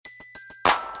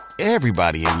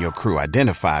Everybody in your crew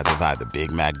identifies as either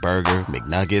Big Mac Burger,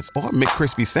 McNuggets, or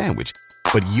McCrispy Sandwich.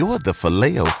 But you're the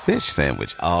Filet-O-Fish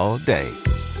Sandwich all day.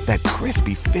 That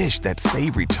crispy fish, that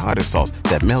savory tartar sauce,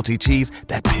 that melty cheese,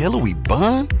 that pillowy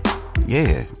bun.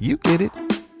 Yeah, you get it.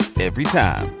 Every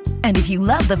time. And if you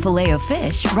love the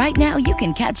Filet-O-Fish, right now you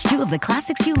can catch two of the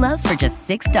classics you love for just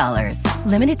 $6.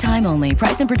 Limited time only.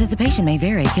 Price and participation may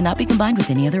vary. Cannot be combined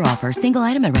with any other offer. Single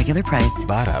item at regular price.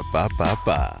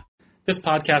 Ba-da-ba-ba-ba. This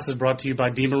podcast is brought to you by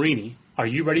DeMarini. Are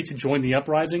you ready to join the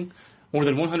uprising? More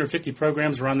than 150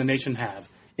 programs around the nation have,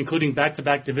 including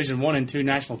back-to-back Division I and II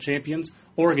national champions,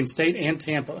 Oregon State and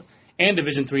Tampa, and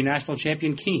Division III national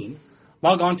champion Keene.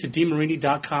 Log on to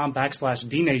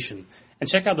dmarini.com/DNation and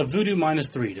check out the Voodoo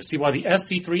 -3 to see why the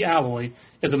SC3 alloy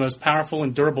is the most powerful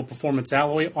and durable performance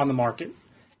alloy on the market.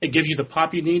 It gives you the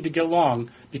pop you need to go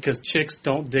long because chicks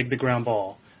don't dig the ground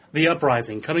ball. The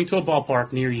Uprising, coming to a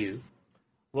ballpark near you.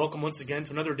 Welcome once again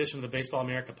to another edition of the Baseball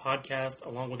America podcast.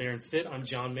 Along with Aaron Fitt, I'm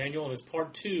John Manuel, and it's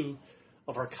part 2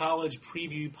 of our college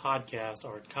preview podcast,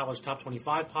 our college top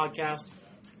 25 podcast.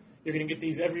 You're going to get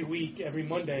these every week, every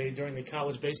Monday during the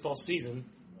college baseball season.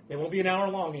 They won't be an hour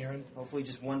long, Aaron. Hopefully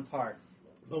just one part.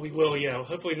 But we will,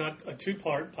 hopefully not a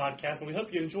 2-part podcast. But we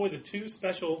hope you enjoy the 2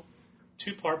 special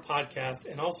 2-part podcast.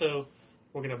 And also,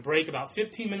 we're going to break about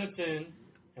 15 minutes in, and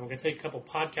we're going to take a couple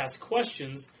podcast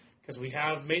questions, because we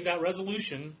have made that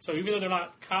resolution. So even though they're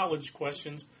not college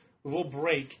questions, we will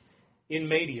break in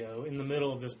medio in the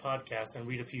middle of this podcast and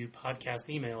read a few podcast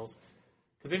emails,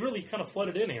 because they really kind of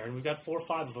flooded in here, and we've got 4 or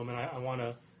 5 of them, and I want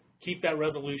to keep that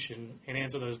resolution and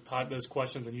answer those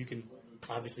questions, and you can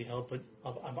obviously help, but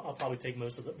I'll probably take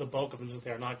most of the bulk of them since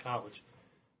they are not college.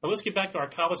 But let's get back to our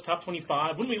college top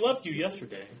 25. When we left you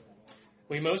yesterday,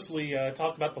 we mostly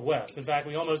talked about the West. In fact,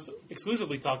 we almost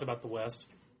exclusively talked about the West.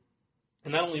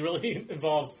 And that only really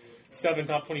involves 7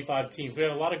 top 25 teams. We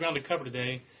have a lot of ground to cover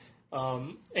today.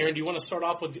 Aaron, do you want to start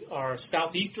off with our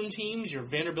southeastern teams, your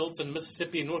Vanderbilts and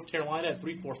Mississippi and North Carolina at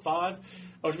 3, 4, 5?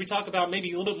 Or should we talk about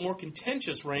maybe a little bit more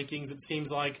contentious rankings? It seems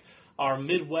like our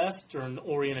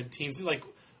Midwestern-oriented teams. It seems like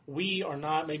we are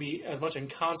not maybe as much in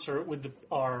concert with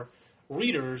our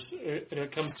readers when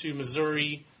it comes to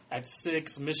Missouri at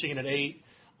 6, Michigan at 8,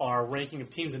 our ranking of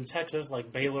teams in Texas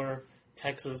like Baylor,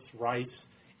 Texas, Rice,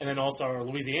 and then also our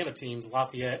Louisiana teams,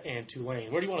 Lafayette and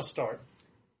Tulane. Where do you want to start?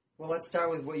 Well, let's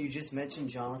start with what you just mentioned,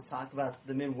 John. Let's talk about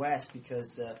the Midwest,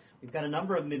 because we've got a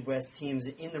number of Midwest teams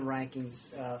in the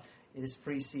rankings in this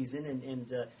preseason,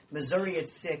 and Missouri at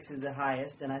 6 is the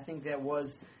highest, and I think that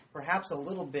was perhaps a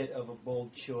little bit of a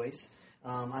bold choice.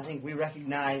 I think we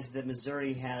recognize that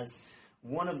Missouri has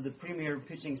one of the premier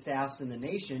pitching staffs in the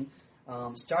nation,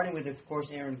 starting with, of course,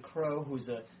 Aaron Crow, who's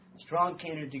a strong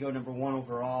candidate to go number 1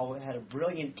 overall. Had a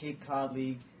brilliant Cape Cod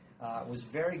League. Was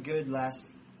very good last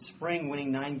spring,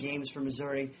 winning 9 games for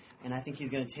Missouri. And I think he's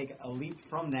going to take a leap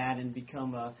from that and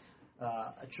become a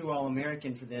true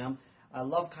All-American for them. I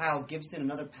love Kyle Gibson,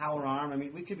 another power arm. I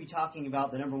mean, we could be talking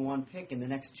about the number 1 pick in the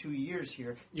next 2 years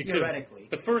here, theoretically.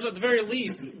 But first, at the very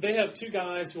least, they have 2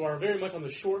 guys who are very much on the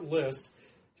short list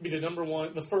to be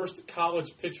the first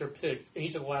college pitcher picked in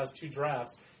each of the last 2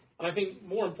 drafts. And I think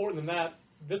more important than that,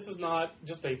 this is not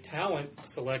just a talent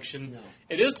selection. No.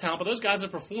 It is talent, but those guys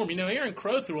have performed. Aaron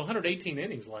Crow threw 118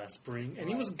 innings last spring, and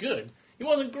he was good. He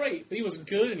wasn't great, but he was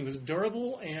good, and he was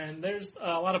durable, and there's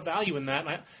a lot of value in that.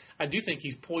 And I do think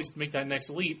he's poised to make that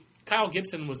next leap. Kyle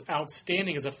Gibson was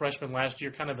outstanding as a freshman last year,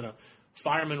 kind of in a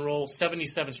fireman role,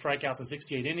 77 strikeouts in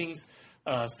 68 innings,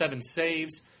 7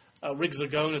 saves. Rick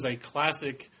Zagone is a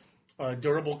classic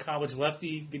durable college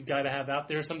lefty, good guy to have out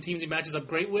there. Some teams he matches up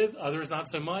great with, others not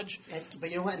so much. But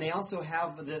you know what? And they also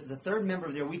have the third member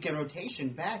of their weekend rotation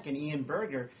back in Ian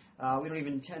Berger. We don't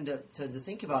even tend to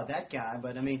think about that guy.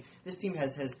 But, I mean, this team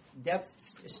has depth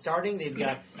starting. They've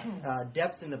got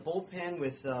depth in the bullpen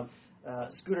with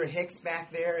Scooter Hicks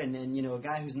back there and a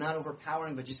guy who's not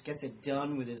overpowering but just gets it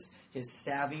done with his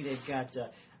savvy. They've got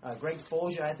Greg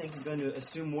Folger, I think, is going to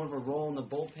assume more of a role in the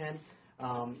bullpen.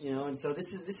 And so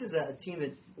this is a team that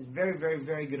is very, very,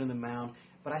 very good on the mound.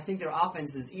 But I think their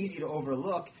offense is easy to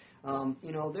overlook.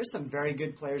 There's some very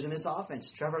good players in this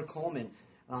offense. Trevor Coleman,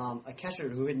 a catcher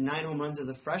who hit 9 home runs as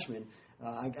a freshman,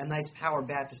 a nice power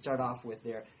bat to start off with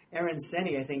there. Aaron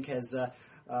Senni, I think, has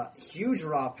huge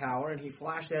raw power, and he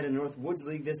flashed that in North Woods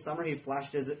League this summer. He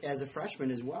flashed as a freshman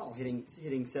as well,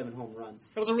 hitting 7 home runs.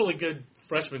 That was a really good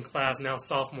freshman class, now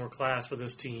sophomore class for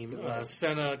this team.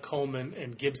 Senna, Coleman,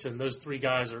 and Gibson, those 3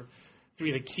 guys are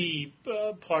 3 of the key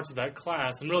parts of that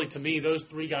class. And really, to me, those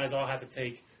 3 guys all have to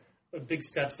take big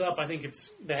steps up. I think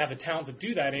they have the talent to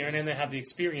do that, Aaron, and they have the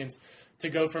experience to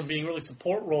go from being really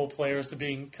support role players to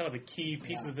being kind of the key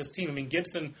pieces of this team. I mean,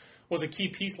 Gibson was a key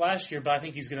piece last year, but I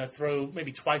think he's going to throw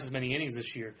maybe twice as many innings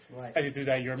this year as he threw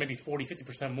that year, maybe 40,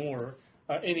 50% more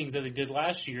innings as he did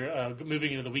last year,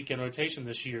 moving into the weekend rotation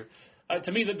this year.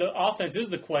 To me, the offense is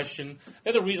the question.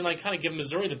 The other reason I kind of give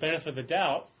Missouri the benefit of the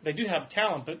doubt, they do have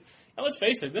talent, but let's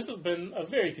face it, this has been a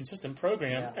very consistent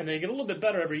program, and they get a little bit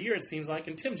better every year, it seems like.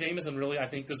 And Tim Jamison really, I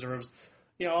think, deserves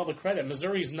all the credit.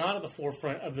 Missouri's not at the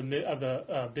forefront of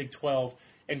the Big 12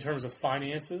 in terms of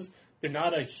finances. They're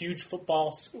not a huge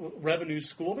football revenue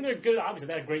school. I mean, they're good. Obviously,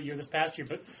 they had a great year this past year,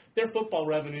 but their football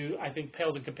revenue, I think,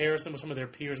 pales in comparison with some of their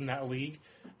peers in that league.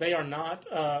 They are not.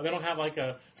 They don't have like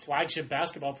a flagship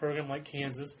basketball program like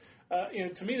Kansas.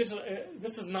 To me,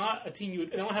 this is not a team.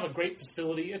 They don't have a great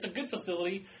facility. It's a good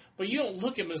facility, but you don't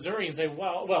look at Missouri and say,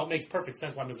 well, it makes perfect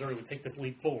sense why Missouri would take this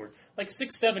leap forward. Like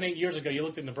 6, 7, 8 years ago, you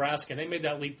looked at Nebraska, and they made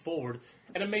that leap forward,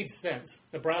 and it made sense.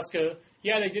 Nebraska,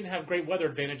 they didn't have great weather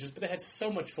advantages, but they had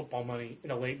so much football money in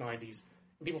the late 90s.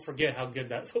 And people forget how good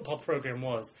that football program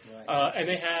was. Right. And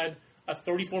they had a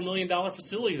 $34 million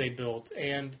facility they built,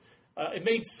 and it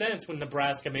made sense when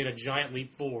Nebraska made a giant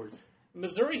leap forward.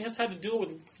 Missouri has had to deal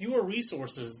with fewer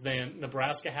resources than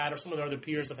Nebraska had or some of their other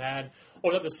peers have had,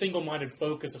 or the single-minded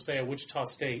focus of, say, a Wichita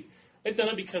State. They've done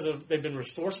it because they've been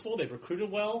resourceful, they've recruited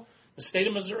well. The state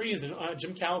of Missouri is,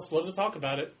 Jim Callis loves to talk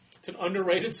about it, it's an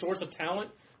underrated source of talent.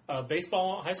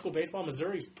 High school baseball,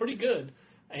 Missouri is pretty good.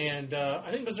 And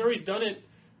I think Missouri's done it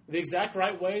the exact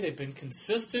right way. They've been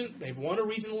consistent. They've won a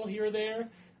regional here or there.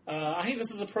 I think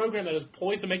this is a program that is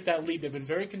poised to make that leap. They've been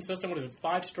very consistent.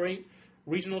 5 straight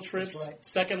regional trips,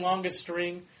 second longest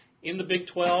string in the Big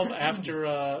 12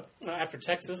 after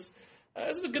Texas.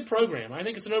 This is a good program. I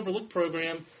think it's an overlooked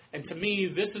program, and to me,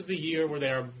 this is the year where they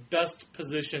are best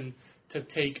positioned to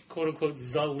take, quote-unquote,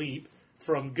 the leap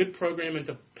from good program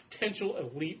into potential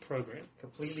elite program.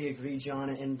 Completely agree, John.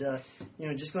 And,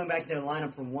 just going back to their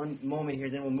lineup for one moment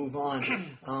here, then we'll move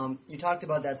on. You talked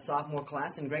about that sophomore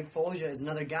class, and Greg Folger is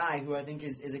another guy who I think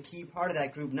is a key part of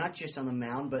that group, not just on the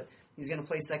mound, but he's going to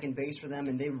play second base for them,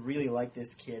 and they really like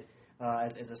this kid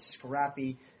as a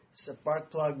scrappy spark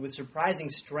plug with surprising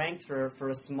strength for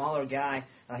a smaller guy.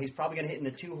 He's probably going to hit in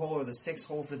the 2-hole or the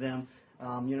 6-hole for them.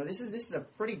 This is a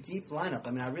pretty deep lineup.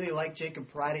 I mean, I really like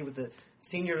Jacob Friday with the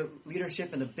senior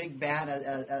leadership and the big bat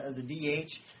as a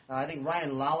DH. I think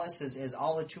Ryan Lawless has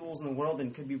all the tools in the world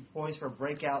and could be poised for a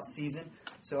breakout season.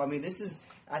 So, I mean,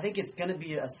 I think it's going to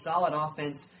be a solid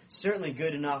offense, certainly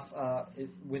good enough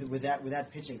with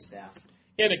that pitching staff.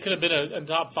 Yeah, and it could have been a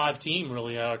top 5 team,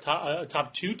 really, a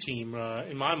top 2 team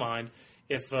in my mind,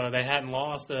 if they hadn't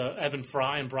lost Evan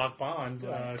Fry and Brock Bond,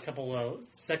 a couple of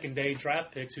second-day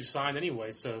draft picks who signed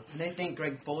anyway. So they think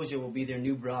Greg Folger will be their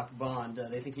new Brock Bond.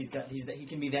 They think he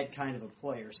can be that kind of a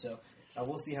player. So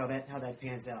we'll see how that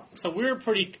pans out. So we're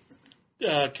pretty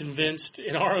convinced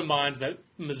in our own minds that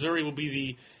Missouri will be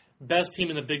the best team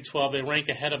in the Big 12. They rank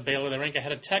ahead of Baylor. They rank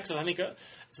ahead of Texas. I think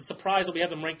it's a surprise that we have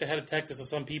them ranked ahead of Texas to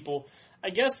some people. I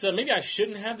guess maybe I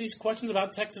shouldn't have these questions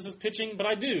about Texas's pitching, but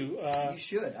I do. You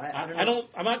should.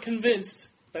 I'm not convinced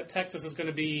that Texas is going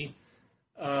to be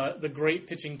the great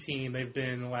pitching team they've been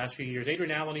in the last few years.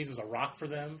 Adrian Alaniz was a rock for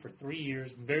them for 3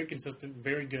 years. Very consistent,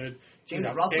 very good. James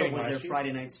Russell was their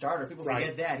Friday night starter. People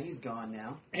forget that. He's gone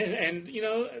now. And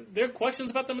there are questions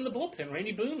about them in the bullpen.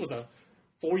 Randy Boone was a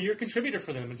 4-year contributor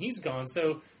for them, and he's gone.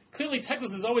 So clearly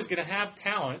Texas is always going to have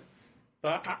talent,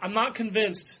 but I'm not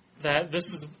convinced that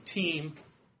this team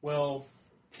will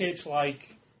pitch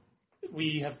like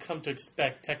we have come to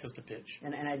expect Texas to pitch.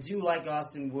 And I do like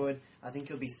Austin Wood. I think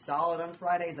he'll be solid on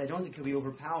Fridays. I don't think he'll be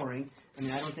overpowering. I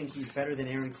mean, I don't think he's better than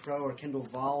Aaron Crow or Kendall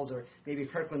Valls or maybe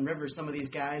Kirkland Rivers, some of these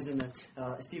guys, and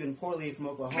Stephen Porley from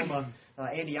Oklahoma,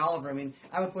 Andy Oliver. I mean,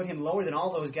 I would put him lower than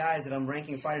all those guys if I'm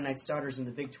ranking Friday night starters in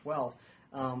the Big 12.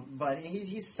 But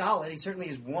he's solid. He certainly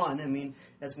has won. I mean,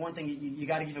 that's one thing you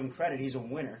got to give him credit. He's a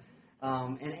winner.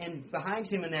 And behind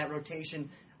him in that rotation,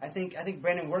 I think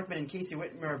Brandon Workman and Casey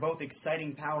Whitmer are both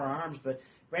exciting power arms, but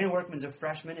Brandon Workman's a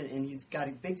freshman, and he's got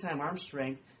a big-time arm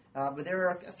strength. But there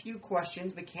are a few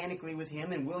questions mechanically with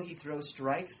him, and will he throw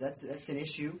strikes? That's an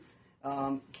issue.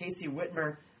 Casey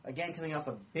Whitmer, again, coming off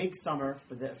a big summer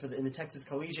in the Texas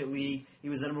Collegiate League. He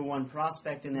was the number 1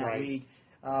 prospect in that league,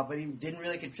 but he didn't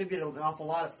really contribute an awful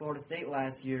lot at Florida State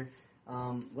last year.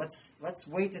 Let's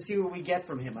wait to see what we get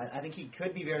from him. I think he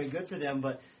could be very good for them,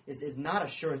 but it's not a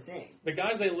sure thing. The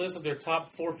guys they list as their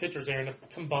top 4 pitchers, Aaron, have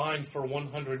combined for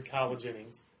 100 college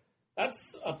innings.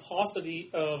 That's a paucity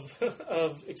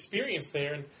of experience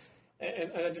there,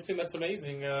 and I just think that's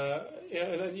amazing.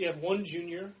 You have 1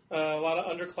 junior, a lot of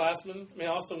underclassmen. I mean,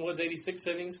 Austin Woods 86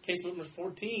 innings, Casey Whitmer's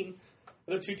 14.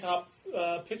 their two top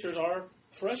pitchers are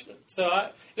freshmen. So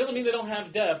it doesn't mean they don't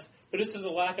have depth, but this is a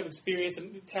lack of experience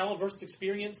and talent versus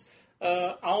experience.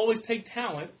 I'll always take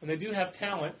talent, and they do have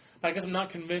talent, but I guess I'm not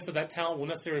convinced that talent will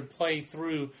necessarily play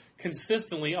through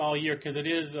consistently all year because it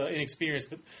is inexperienced.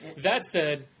 But that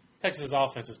said, Texas'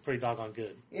 offense is pretty doggone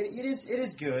good. It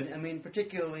is good. I mean,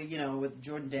 particularly, with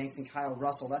Jordan Danks and Kyle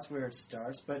Russell, that's where it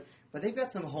starts. But they've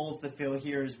got some holes to fill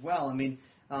here as well. I mean,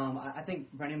 I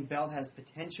think Brennan Bell has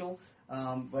potential,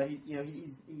 but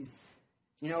he's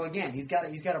again, he's got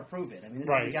to prove it. I mean, this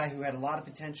is a guy who had a lot of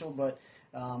potential, but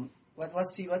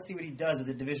let's see what he does at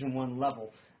the Division I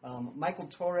level. Michael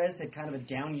Torres had kind of a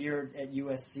down year at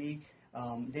USC.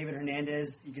 David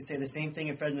Hernandez, you could say the same thing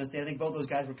at Fresno State. I think both those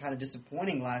guys were kind of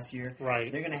disappointing last year.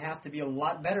 Right. They're going to have to be a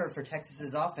lot better for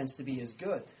Texas's offense to be as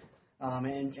good.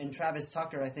 And Travis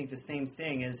Tucker, I think the same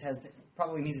thing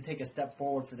probably needs to take a step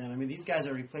forward for them. I mean, these guys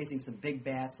are replacing some big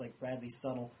bats like Bradley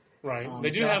Suttle. Right.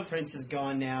 Josh Prince is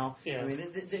gone now. Yeah. I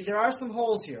mean, there are some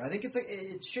holes here. I think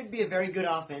it should be a very good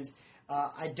offense.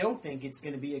 I don't think it's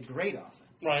going to be a great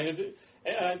offense. Right.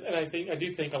 And I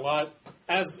do think a lot,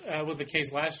 as with the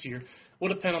case last year, will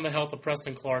depend on the health of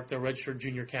Preston Clark, the redshirt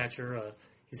junior catcher.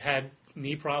 He's had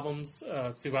knee problems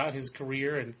throughout his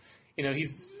career, and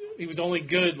he was only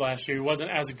good last year. He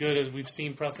wasn't as good as we've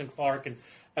seen Preston Clark, and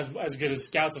as good as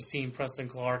scouts have seen Preston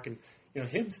Clark. And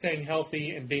him staying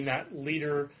healthy and being that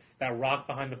leader, that rock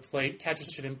behind the plate. Catcher's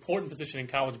such an important position in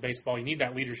college baseball. You need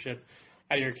that leadership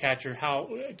out of your catcher.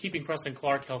 Keeping Preston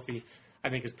Clark healthy, I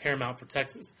think, is paramount for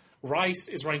Texas. Rice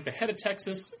is ranked ahead of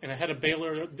Texas and ahead of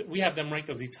Baylor. We have them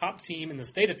ranked as the top team in the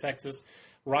state of Texas.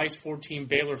 Rice 14,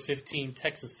 Baylor 15,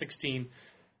 Texas 16.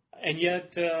 And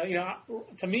yet,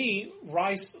 to me,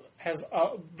 Rice has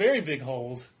very big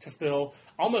holes to fill,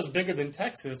 almost bigger than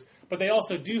Texas. But they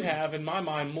also do have, in my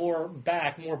mind, more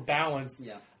balance.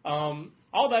 Yeah.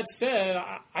 All that said,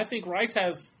 I think Rice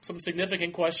has some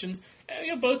significant questions.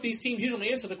 And, both these teams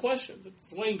usually answer the questions.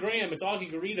 It's Wayne Graham, it's Augie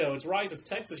Garrido, it's Rice, it's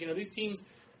Texas. These teams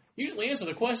usually answer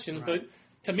the questions. Right. But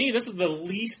to me, this is the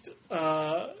least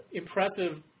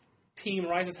impressive team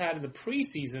Rice has had in the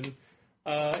preseason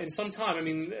in some time. I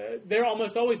mean, they're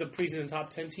almost always a preseason top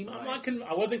 10 team. Right.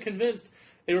 I wasn't convinced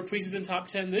they were preseason top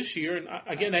 10 this year. And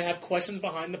again, they have questions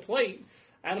behind the plate.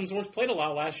 Adam Zorns played a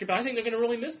lot last year, but I think they're going to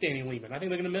really miss Danny Lehman. I think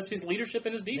they're going to miss his leadership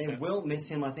and his defense. They will miss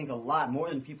him, I think, a lot more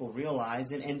than people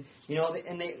realize. And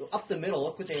they up the middle.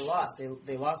 Look what they lost.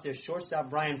 They lost their shortstop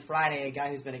Brian Friday, a guy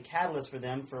who's been a catalyst for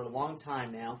them for a long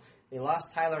time now. They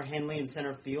lost Tyler Henley in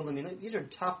center field. I mean, these are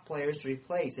tough players to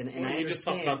replace. And I you just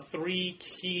talked about three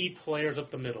key players up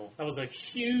the middle. That was a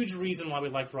huge reason why we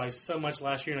liked Rice so much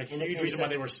last year, and a huge reason why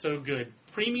they were so good.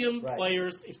 Premium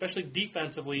players, especially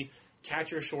defensively.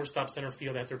 Catcher, shortstop, center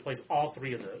field. They have to replace all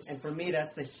three of those. And for me,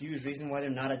 that's the huge reason why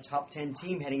they're not a top 10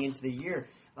 team heading into the year.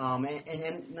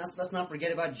 And let's not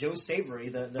forget about Joe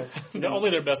Savory, only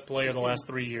their best player the last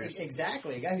 3 years.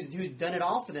 Exactly, a guy who's done it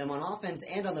all for them on offense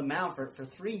and on the mound for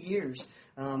 3 years.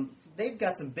 They've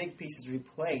got some big pieces to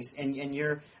replace, and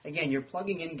you're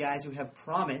plugging in guys who have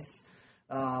promise.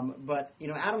 But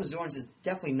Adam Zorns is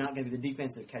definitely not going to be the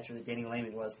defensive catcher that Danny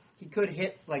Lehman was. He could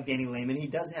hit like Danny Lehman. He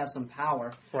does have some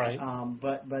power. Right.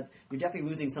 But you're definitely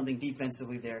losing something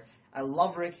defensively there. I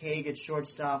love Rick Haig at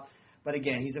shortstop, but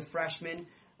again, he's a freshman.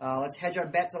 Let's hedge our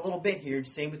bets a little bit here.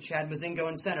 Same with Chad Mazingo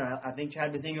in center. I think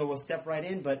Chad Mazingo will step right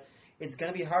in, but it's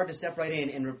going to be hard to step right in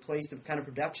and replace the kind of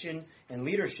production and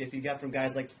leadership you got from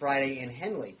guys like Friday and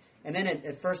Henley. And then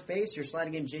at first base, you're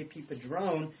sliding in J.P.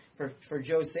 Padron for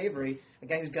Joe Savory, a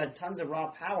guy who's got tons of raw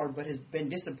power but has been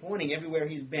disappointing everywhere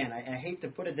he's been. I hate to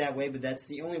put it that way, but that's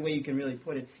the only way you can really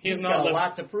put it. He's got a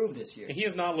lot to prove this year. He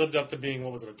has not lived up to being, a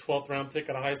 12th-round pick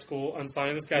out of high school,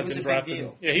 unsigned. This guy's been drafted. Big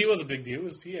deal. Yeah, he was a big deal.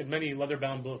 He had many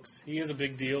leather-bound books. He is a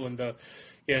big deal, and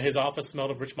his office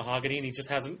smelled of rich mahogany, and he just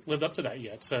hasn't lived up to that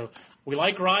yet. So we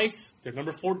like Rice. They're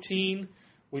number 14.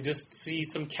 We just see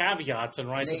some caveats in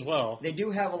Rice as well. They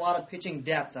do have a lot of pitching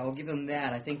depth. I will give them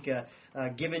that. I think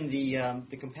given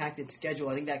the compacted schedule,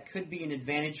 I think that could be an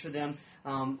advantage for them.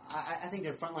 I think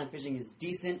their frontline pitching is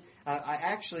decent.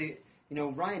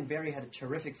 Ryan Berry had a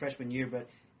terrific freshman year, but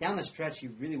down the stretch he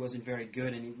really wasn't very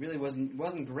good, and he really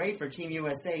wasn't great for Team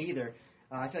USA either.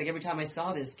 I feel like every time I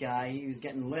saw this guy, he was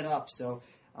getting lit up. So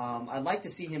I'd like to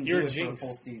see him do it for a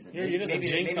full season. You're just a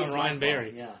jinx on Ryan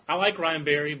Berry. Yeah. I like Ryan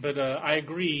Berry, but I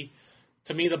agree.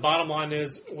 To me, the bottom line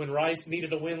is when Rice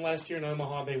needed a win last year in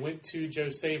Omaha, they went to Joe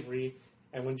Savory,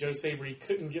 and when Joe Savory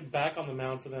couldn't get back on the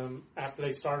mound for them after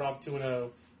they started off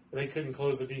 2-0, they couldn't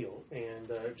close the deal. And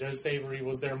Joe Savory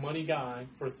was their money guy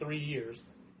for 3 years,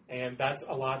 and that's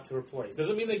a lot to replace.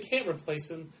 Doesn't mean they can't replace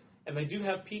him, and they do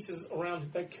have pieces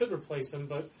around that could replace him,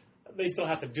 but they still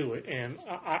have to do it. And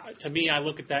to me, I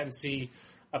look at that and see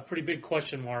a pretty big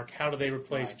question mark. How do they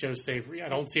replace Joe Savory? I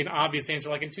don't see an obvious answer.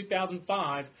 Like in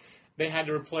 2005, they had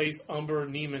to replace Umber,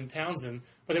 Neiman, Townsend,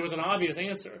 but there was an obvious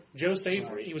answer. Joe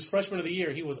Savory, he was freshman of the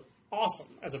year. He was awesome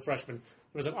as a freshman.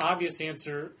 There was an obvious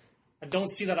answer. I don't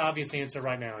see that obvious answer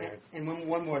right now, Aaron. And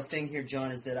one more thing here,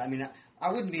 John, is that,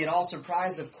 I wouldn't be at all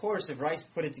surprised, of course, if Rice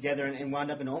put it together and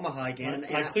wound up in Omaha again.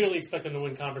 I clearly expect them to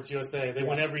win Conference USA. They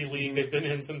won every league they've been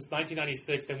in since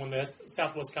 1996. They won the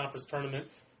Southwest Conference Tournament.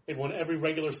 They've won every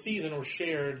regular season or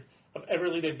shared of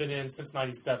every league they've been in since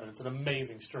 97. It's an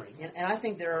amazing string. And I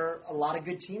think there are a lot of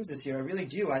good teams this year. I really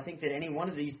do. I think that any one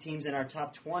of these teams in our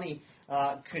top 20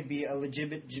 could be a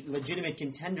legitimate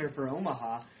contender for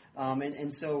Omaha.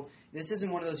 And so this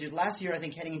isn't one of those years. Last year, I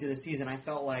think, heading into the season, I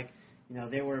felt like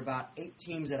there were about 8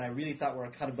 teams that I really thought were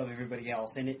a cut above everybody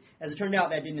else. And as it turned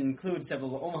out, that didn't include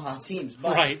several Omaha teams.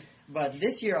 But, right. But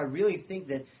this year, I really think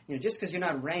that just because you're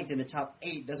not ranked in the top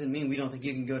 8 doesn't mean we don't think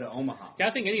you can go to Omaha. Yeah,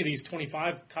 I think any of these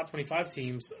top 25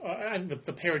 teams,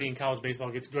 the parity in college baseball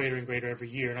gets greater and greater every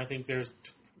year. And I think there's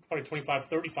probably 25,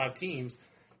 35 teams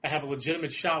that have a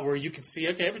legitimate shot where you can see,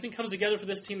 okay, everything comes together for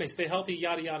this team. They stay healthy,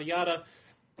 yada, yada, yada.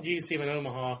 You see them in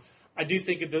Omaha. I do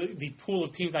think the pool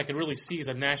of teams I could really see as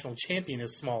a national champion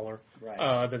is smaller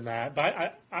than that.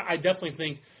 But I definitely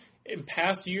think in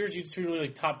past years you'd see really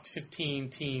top 15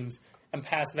 teams, and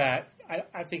past that,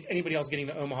 I think anybody else getting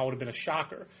to Omaha would have been a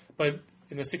shocker. But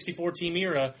in the 64-team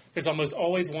era, there's almost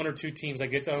always 1 or 2 teams that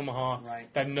get to Omaha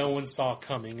that no one saw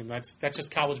coming, and that's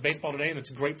just college baseball today, and it's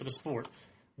great for the sport.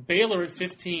 Baylor at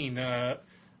 15, a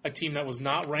team that was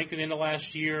not ranked at the end of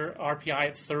last year, RPI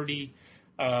at 30.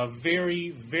 Very,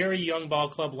 very young ball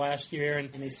club last year.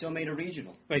 And they still made a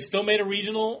regional.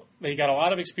 They got a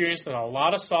lot of experience. They got a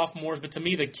lot of sophomores. But to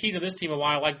me, the key to this team and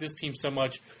why I like this team so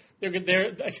much, maybe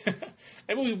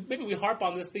we harp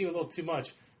on this theme a little too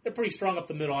much. They're pretty strong up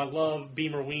the middle. I love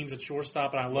Beamer Weems at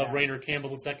shortstop, and I love Rainer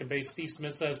Campbell at second base. Steve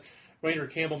Smith says Rainer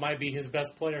Campbell might be his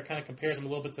best player. Kind of compares him a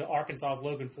little bit to Arkansas's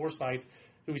Logan Forsythe,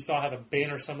 who we saw have a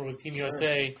banner summer with Team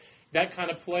USA. That kind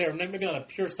of player, maybe not a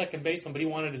pure second baseman, but he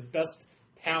wanted his best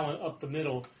talent up the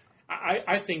middle.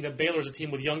 I think that Baylor's a team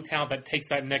with young talent that takes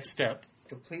that next step.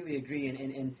 Completely agree.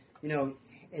 And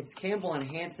it's Campbell and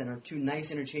Hansen are 2 nice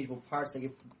interchangeable parts.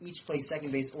 They each play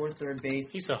second base or third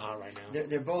base. He's so hot right now.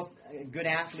 They're both good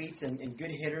athletes and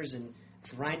good hitters and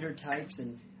grinder types.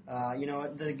 And,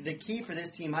 the key for this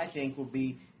team, I think, will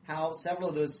be how several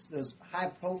of those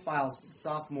high-profile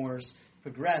sophomores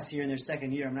progress here in their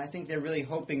second year. I think they're really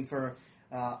hoping for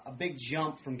a big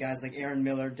jump from guys like Aaron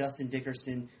Miller, Dustin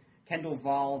Dickerson, Kendall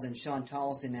Valls, and Sean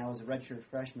Tollison now as a redshirt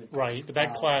freshman. Right, but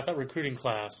that recruiting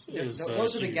class is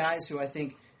those are the guys who I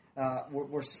think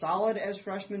were solid as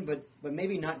freshmen, but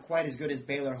maybe not quite as good as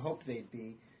Baylor hoped they'd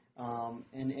be.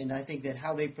 And I think that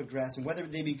how they progress and whether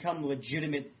they become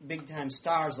legitimate big-time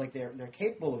stars like they're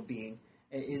capable of being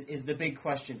is the big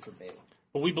question for Baylor.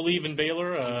 Well, we believe in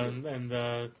Baylor,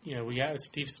 we had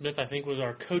Steve Smith, I think, was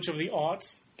our coach of the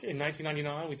aughts in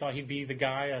 1999. We thought he'd be the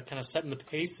guy kind of setting the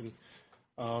pace, and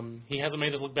he hasn't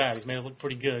made us look bad. He's made us look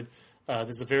pretty good. This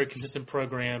is a very consistent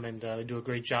program, and they do a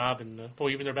great job. And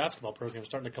even their basketball program is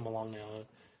starting to come along now.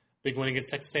 Big win against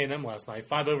Texas A&M last night,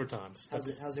 5 overtimes.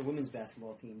 How's their women's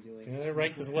basketball team doing? Yeah, they're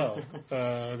ranked as well.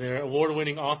 Their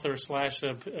award-winning author /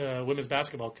 women's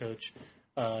basketball coach.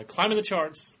 Climbing the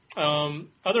charts.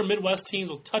 Other Midwest teams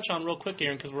we'll touch on real quick,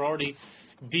 Aaron, because we're already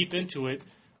deep into it.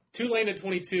 Tulane at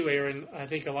 22, Aaron. I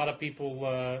think a lot of people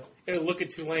look at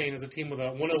Tulane as a team with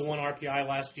a 101 RPI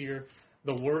last year,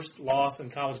 the worst loss in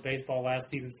college baseball last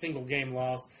season, single-game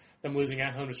loss, them losing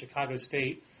at home to Chicago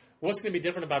State. What's going to be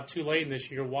different about Tulane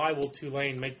this year? Why will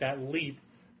Tulane make that leap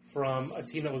from a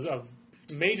team that was a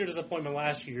major disappointment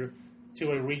last year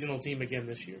to a regional team again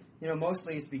this year?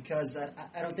 Mostly it's because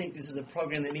I don't think this is a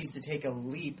program that needs to take a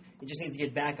leap. It just needs to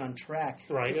get back on track.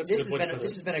 Right. This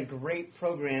has been a great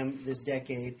program this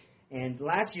decade, and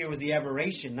last year was the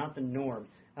aberration, not the norm.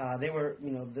 They were,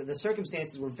 the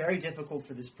circumstances were very difficult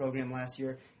for this program last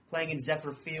year. Playing in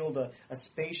Zephyr Field, a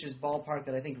spacious ballpark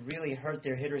that I think really hurt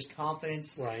their hitters'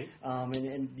 confidence. Right.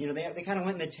 They kind of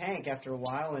went in the tank after a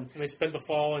while, and they spent the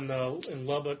fall in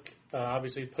Lubbock.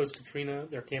 Obviously, post Katrina,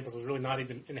 their campus was really not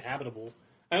even inhabitable.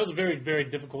 And it was a very, very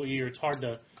difficult year. It's hard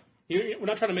to. We're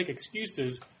not trying to make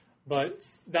excuses, but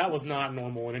that was not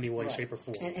normal in any way, shape, or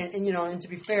form. And to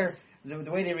be fair, the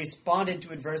way they responded to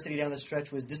adversity down the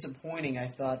stretch was disappointing. I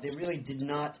thought they really did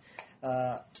not.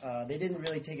 They didn't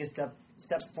really take a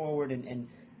step forward, and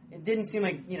it didn't seem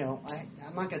like,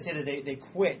 I'm not going to say that they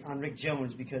quit on Rick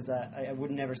Jones, because I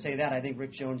would never say that. I think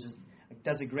Rick Jones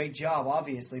does a great job,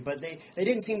 obviously, but they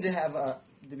didn't seem to have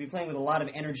be playing with a lot of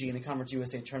energy in the Conference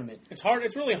USA tournament. It's hard.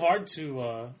 It's really hard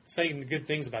to say good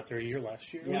things about their year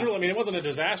last year. It was really, it wasn't a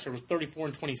disaster. It was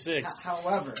 34-26.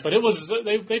 However, but it was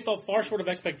they fell far short of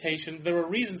expectations. There were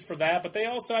reasons for that, but they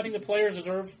also, I think, the players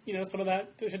deserve some of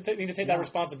that. They should need to take that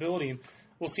responsibility, and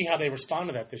we'll see how they respond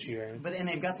to that this year. And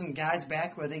they've got some guys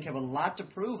back who I think have a lot to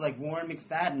prove. Like Warren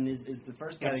McFadden is the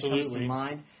first guy that comes to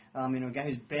mind. A guy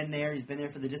who's been there. He's been there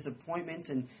for the disappointments,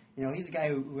 and he's a guy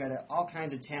who had all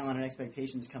kinds of talent and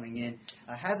expectations coming in.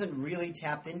 Hasn't really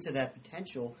tapped into that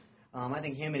potential. I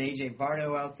think him and AJ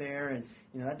Bardo out there, and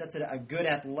that's a good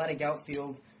athletic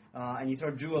outfield. And you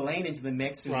throw Drew Elaine into the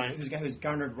mix, who's a guy who's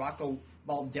garnered Rocco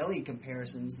Baldelli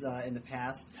comparisons in the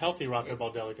past. Healthy Rocco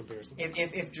Baldelli comparisons.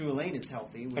 If Drew Elaine is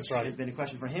healthy, which that's right. has been a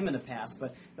question for him in the past.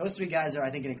 But those three guys are, I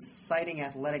think, an exciting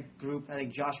athletic group. I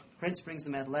think Josh Prince brings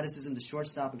some athleticism to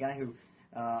shortstop, a guy who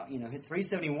hit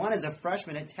 371 as a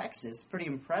freshman at Texas. Pretty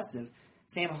impressive.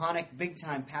 Sam Honick,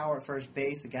 big-time power at first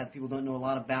base, a guy that people don't know a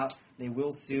lot about. They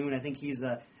will soon. I think he's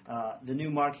the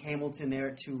new Mark Hamilton there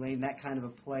at Tulane, that kind of a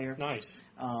player. Nice.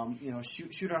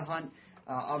 Shooter Hunt.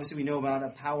 Obviously, we know about a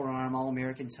power arm,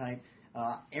 All-American type.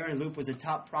 Aaron Loop was a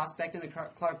top prospect in the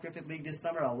Clark Griffith League this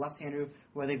summer, a left-hander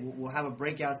who I think will have a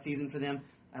breakout season for them.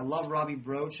 I love Robbie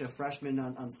Broach, a freshman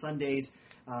on Sundays.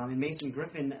 And Mason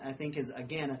Griffin, I think, is,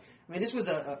 again, this was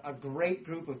a great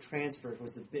group of transfers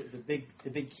was the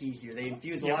big key here. They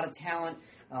infused a lot of talent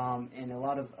and a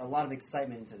lot of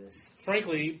excitement into this.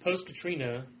 Frankly,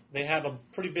 post-Katrina, they have a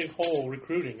pretty big hole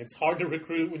recruiting. It's hard to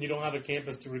recruit when you don't have a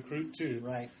campus to recruit to.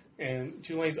 Right. And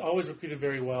Tulane's always recruited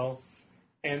very well.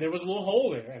 And there was a little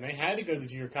hole there, and they had to go the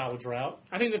junior college route.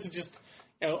 I think this is just,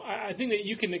 I think that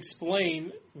you can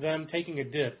explain them taking a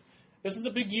dip. This is a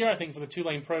big year, I think, for the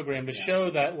Tulane program to show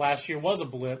that last year was a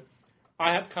blip.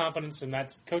 I have confidence in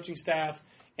that coaching staff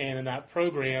and in that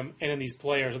program and in these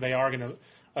players that they are going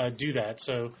to do that.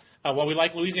 So while we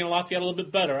like Louisiana Lafayette a little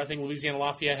bit better, I think Louisiana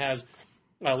Lafayette has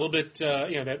a little bit,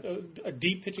 a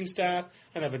deep pitching staff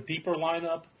and have a deeper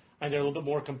lineup, and they're a little bit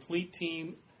more complete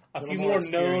team. A few more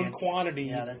known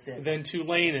quantity than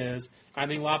Tulane is. I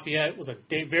think Lafayette was a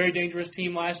very dangerous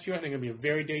team last year. I think it'll be a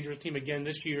very dangerous team again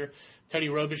this year. Tony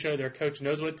Robichaux, their coach,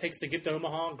 knows what it takes to get to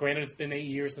Omaha. Granted, it's been 8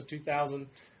 years since 2000.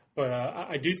 But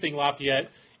I do think Lafayette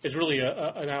is really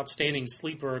an outstanding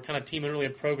sleeper kind of team and really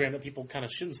a program that people kind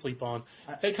of shouldn't sleep on.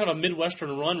 They had kind of a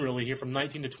Midwestern run really here from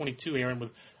 19 to 22, Aaron,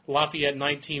 with Lafayette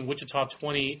 19, Wichita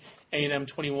 20, A&M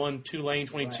 21, Tulane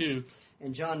 22. Right.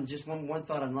 And John, just one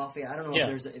thought on Lafayette. I don't know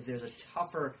if there's a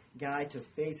tougher guy to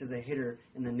face as a hitter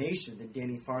in the nation than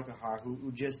Danny Farquhar,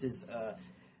 who just is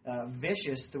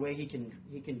vicious the way he can.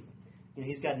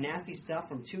 He's got nasty stuff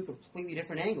from two completely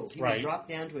different angles. He will drop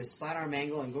down to his sidearm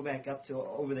angle and go back up to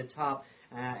over the top,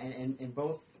 and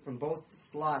both from both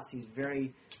slots. He's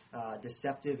very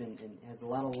deceptive and has a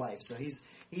lot of life. So he's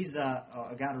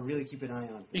a guy to really keep an eye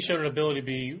on. He showed an ability to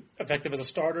be effective as a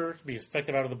starter, to be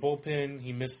effective out of the bullpen.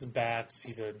 He misses bats.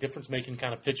 He's a difference-making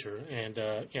kind of pitcher. And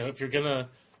if you're gonna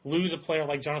lose a player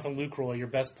like Jonathan Lucroy, your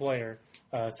best player,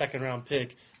 second-round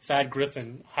pick, Thad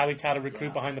Griffin, highly touted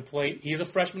recruit behind the plate. He's a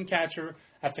freshman catcher.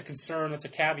 That's a concern. That's a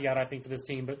caveat, I think, for this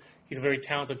team. But he's a very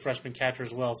talented freshman catcher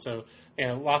as well. So,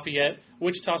 Lafayette,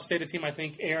 Wichita State, a team I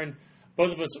think, Aaron,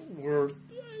 both of us were,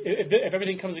 if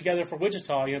everything comes together for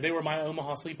Wichita, they were my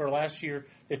Omaha sleeper last year.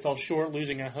 They fell short,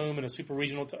 losing at home in a super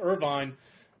regional to Irvine.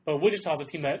 But Wichita's a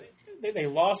team that they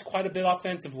lost quite a bit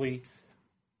offensively.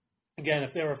 Again,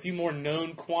 if there were a few more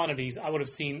known quantities, I would have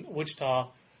seen Wichita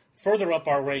further up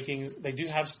our rankings. They do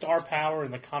have star power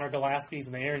in the Connor Gillespie's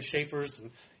and the Aaron Schaefers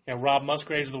and Rob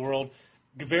Musgraves of the world.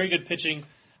 Very good pitching.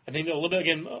 I think a little bit,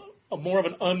 again, more of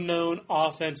an unknown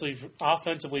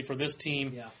offensively for this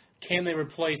team. Yeah. Can they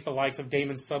replace the likes of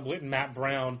Damon Sublett and Matt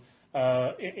Brown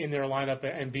in their lineup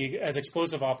and be as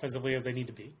explosive offensively as they need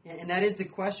to be? And that is the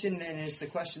question, and it's the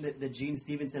question that Gene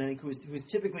Stevenson, I think, who's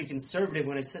typically conservative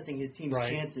when assessing his team's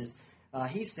chances,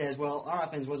 he says, well, our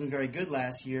offense wasn't very good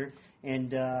last year,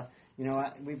 and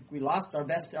we lost our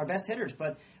best hitters.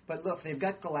 But look, they've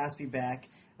got Gillespie back.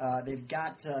 They've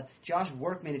got Josh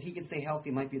Workman. If he can stay healthy,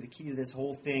 might be the key to this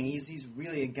whole thing. He's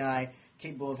really a guy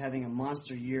capable of having a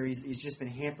monster year. He's just been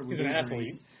hampered with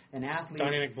injuries. An athlete,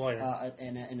 dynamic player,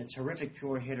 and a terrific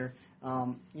pure hitter.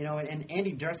 And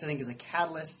Andy Dirks, I think, is a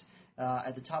catalyst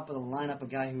at the top of the lineup. A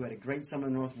guy who had a great summer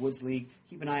in the North Woods League.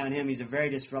 Keep an eye on him. He's a very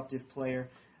disruptive player.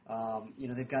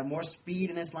 They've got more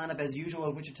speed in this lineup as usual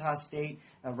at Wichita State.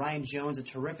 Ryan Jones, a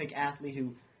terrific athlete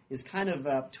who is kind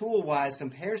of tool-wise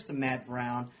compares to Matt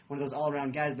Brown, one of those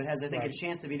all-around guys, but has, I think, a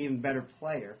chance to be an even better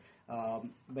player.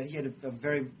 But he had a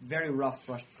very, very rough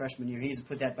freshman year. He needs to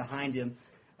put that behind him.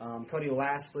 Cody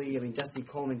Lastly, Dusty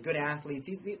Coleman, good athletes.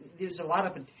 There's a lot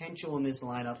of potential in this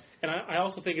lineup. And I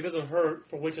also think it doesn't hurt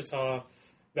for Wichita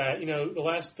that, the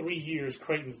last 3 years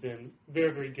Creighton's been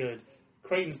very, very good.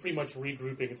 Creighton's pretty much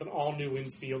regrouping. It's an all-new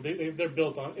infield.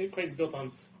 Creighton's built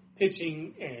on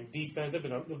pitching and defense. They've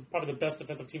been probably the best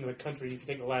defensive team in the country if you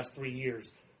take the last 3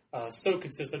 years. So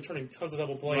consistent, turning tons of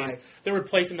double plays. Right. They're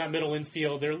replacing that middle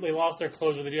infield. They lost their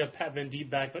closer. They do have Pat Van Diep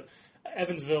back, but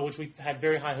Evansville, which we had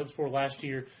very high hopes for last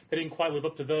year, they didn't quite live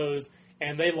up to those,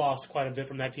 and they lost quite a bit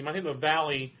from that team. I think the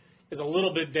Valley is a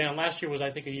little bit down. Last year was,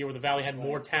 I think, a year where the Valley had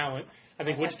more talent. I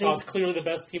think Wichita's clearly the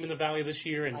best team in the Valley this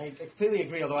year. And I completely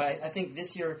agree, although I think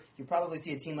this year you probably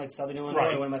see a team like Southern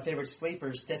Illinois, one of my favorite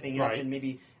sleepers, stepping up and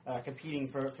maybe competing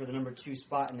for the number 2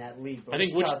 spot in that league. But I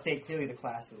think Wichita State clearly the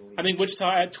class of the league. I think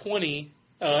Wichita at 20,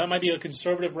 that might be a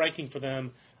conservative ranking for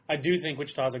them. I do think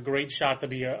Wichita has a great shot to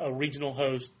be a regional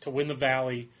host, to win the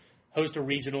Valley, host a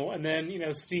regional, and then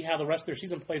see how the rest of their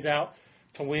season plays out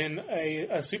to win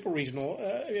a super regional,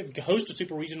 host a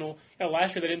super regional.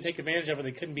 Last year they didn't take advantage of it;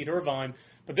 they couldn't beat Irvine.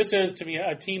 But this is, to me,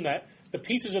 a team that the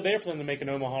pieces are there for them to make an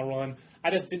Omaha run.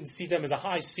 I just didn't see them as a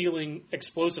high ceiling,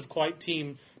 explosive, quite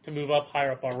team to move up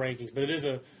higher up our rankings. But it is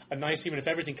a nice team, and if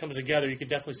everything comes together, you could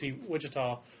definitely see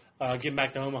Wichita getting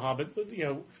back to Omaha. But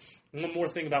one more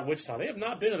thing about Wichita: they have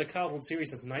not been in the College World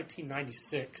Series since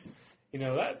 1996.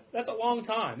 That's a long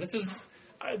time.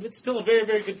 It's still a very,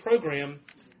 very good program,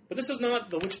 but this is not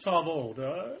the Wichita of old.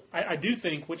 I do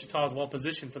think Wichita is well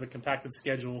positioned for the compacted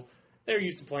schedule. They're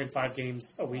used to playing 5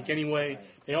 games a week anyway.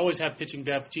 They always have pitching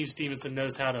depth. Chief Stevenson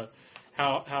knows how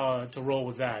to roll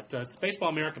with that. It's the Baseball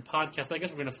America podcast. I guess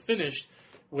we're going to finish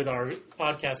with our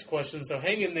podcast questions. So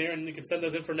hang in there, and you can send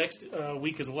those in for next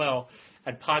week as well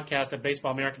at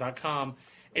podcast@baseballamerica.com.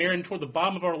 Aaron, toward the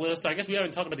bottom of our list, I guess we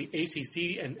haven't talked about the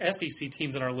ACC and SEC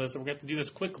teams in our list, so we're going to have to do this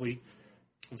quickly.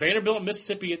 Vanderbilt and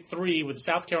Mississippi at 3 with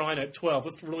South Carolina at 12.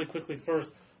 Let's really quickly first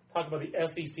talk about the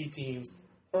SEC teams.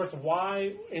 First,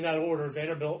 why, in that order,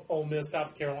 Vanderbilt, Ole Miss,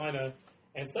 South Carolina?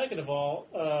 And second of all,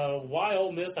 why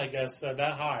Ole Miss, I guess, that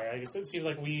high? I guess it seems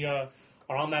like we are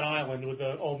on that island with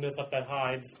the Ole Miss up that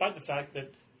high, despite the fact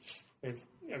that they've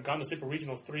gone to Super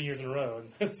Regionals 3 years in a row.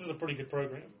 And this is a pretty good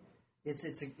program.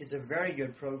 It's a very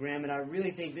good program, and I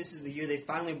really think this is the year they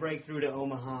finally break through to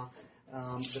Omaha.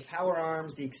 The power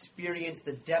arms, the experience,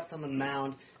 the depth on the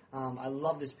mound. I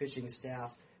love this pitching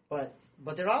staff, but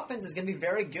their offense is going to be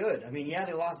very good.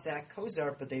 They lost Zach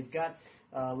Kozart, but they've got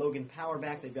Logan Power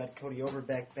back. They've got Cody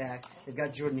Overbeck back. They've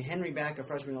got Jordan Henry back, a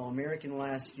freshman All-American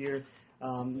last year.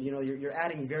 You're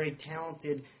adding very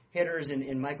talented hitters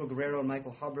in Michael Guerrero and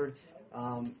Michael Hubbard.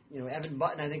 Evan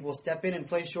Button, I think, will step in and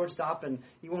play shortstop, and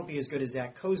he won't be as good as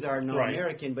Zach Kozart, an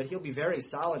All-American, but he'll be very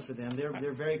solid for them.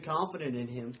 They're very confident in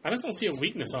him. I just don't see a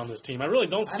weakness on this team. I really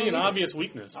don't see an obvious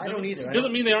weakness. I don't either. It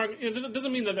doesn't mean they aren't. It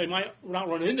doesn't mean that they might not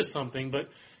run into something. But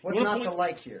what's not to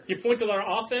like here? You point to their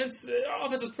offense. Our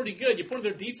offense is pretty good. You point to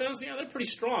their defense. They're pretty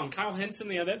strong. Kyle Henson.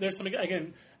 There's some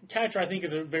again. Catcher, I think,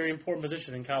 is a very important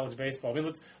position in college baseball.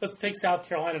 Let's take South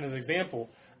Carolina as an example.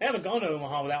 They haven't gone to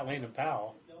Omaha without Landon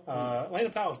Powell.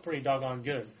 Landon Powell is pretty doggone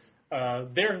good.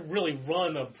 Their really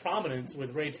run of prominence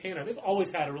with Ray Tanner, they've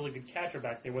always had a really good catcher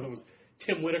back there, whether it was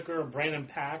Tim Whitaker or Brandon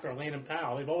Pack or Landon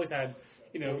Powell. They've always had,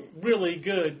 really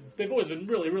good. They've always been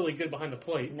really, really good behind the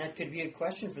plate. And that could be a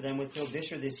question for them with Phil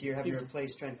Disher this year, having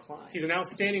replaced Trent Klein. He's an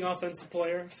outstanding offensive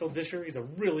player, Phil Disher. He's a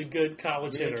really good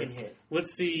college hitter. Can hit.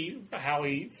 Let's see how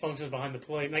he functions behind the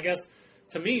plate. And I guess,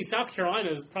 to me, South Carolina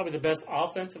is probably the best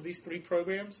offense of these 3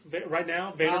 programs right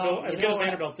now. Vanderbilt, as good as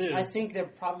Vanderbilt is. I think they're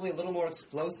probably a little more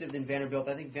explosive than Vanderbilt.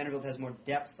 I think Vanderbilt has more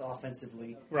depth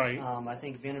offensively. Right. I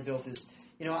think Vanderbilt is,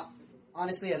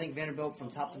 honestly, I think Vanderbilt from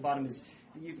top to bottom is,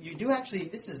 you do actually,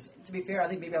 this is, to be fair, I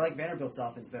think maybe I like Vanderbilt's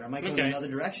offense better. I might go in another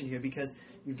direction here because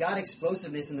you've got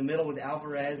explosiveness in the middle with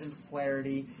Alvarez and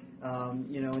Flaherty,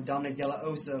 and Dominic De La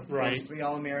Osa, of course, 3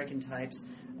 All-American types.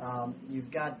 You've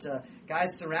got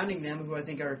guys surrounding them who I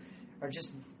think are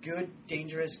just good,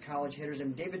 dangerous college hitters.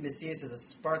 And David Macias is a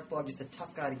spark plug, just a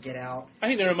tough guy to get out. I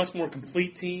think they're a much more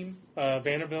complete team,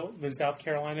 Vanderbilt, than South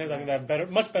Carolina is. I think they have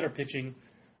much better pitching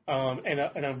and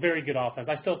a very good offense.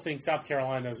 I still think South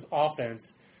Carolina's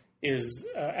offense is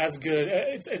as good.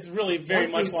 It's really very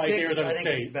much like Arizona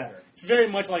State. It's better. It's very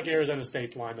much like Arizona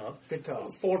State's lineup. Good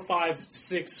call. 4, 5,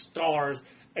 6 stars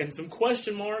and some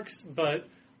question marks, but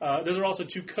those are also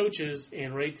 2 coaches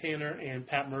in Ray Tanner and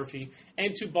Pat Murphy,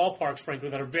 and 2 ballparks, frankly,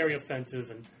 that are very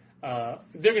offensive. And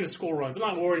they're going to score runs. I'm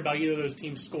not worried about either of those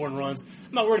teams scoring runs.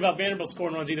 I'm not worried about Vanderbilt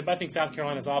scoring runs either, but I think South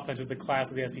Carolina's offense is the class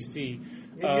of the SEC.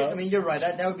 I mean, you're right.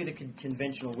 That would be the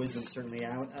conventional wisdom, certainly.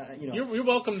 And You're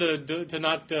welcome to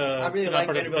not I really like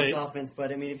participate. Vanderbilt's offense,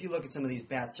 but I mean, if you look at some of these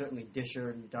bats, certainly Disher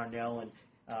and Darnell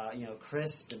and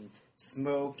Crisp and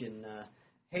Smoke and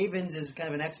Havens is kind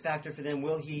of an X factor for them.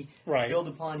 Will he build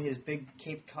upon his big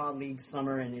Cape Cod League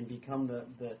summer and become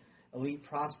the elite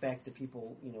prospect that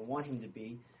people want him to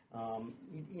be?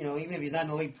 Even if he's not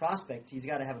an elite prospect, he's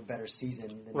got to have a better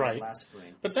season than he had last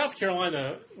spring. But South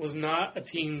Carolina was not a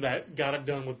team that got it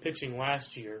done with pitching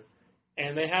last year,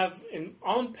 and they have,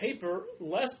 on paper,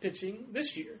 less pitching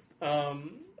this year.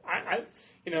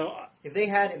 If they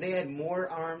had more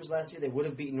arms last year, they would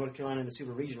have beaten North Carolina in the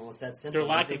Super Regional. It's that simple. Their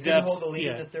lack they of couldn't depth, hold the lead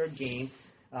in the third game.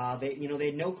 They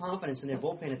had no confidence in their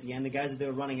bullpen at the end. The guys that they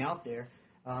were running out there,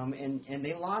 and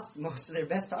they lost most of their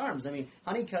best arms. I mean,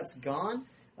 Honeycutt's gone.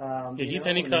 Heath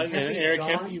Honeycutt and Eric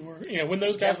Kempe when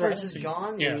those guys were Jeffords is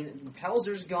gone. Yeah. I mean,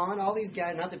 Pelzer's gone. All these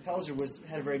guys. Not that Pelzer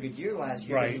had a very good year last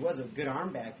year, but he was a good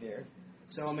arm back there.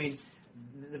 So I mean,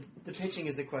 the pitching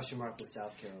is the question mark with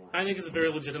South Carolina. I think it's a very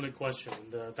legitimate question.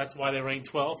 That's why they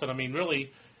ranked 12th. And I mean,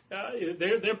 really,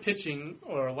 their pitching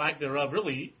or lack thereof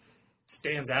really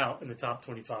stands out in the top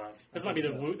 25. This might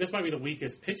be the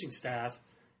weakest pitching staff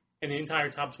in the entire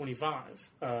top 25.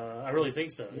 I really think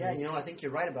so. Yeah, I think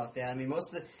you're right about that. I mean,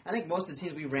 I think most of the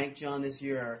teams we ranked, John, this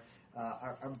year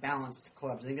are balanced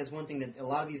clubs. I think that's one thing that a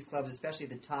lot of these clubs, especially at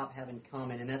the top, have in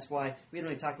common, and that's why we didn't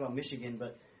really talk about Michigan,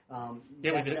 but we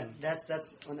didn't. That's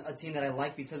a team that I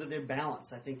like because of their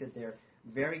balance. I think that they're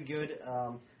very good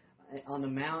on the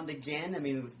mound again. I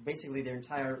mean, with basically their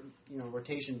entire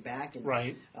rotation back,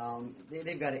 and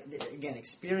they've got again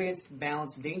experienced,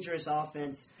 balanced, dangerous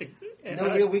offense.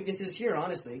 No real weaknesses here,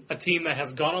 honestly. A team that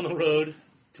has gone on the road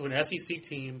to an SEC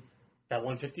team that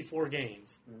won 54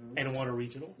 games and won a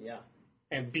regional. Yeah.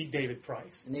 And beat David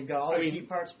Price. And they've got all the key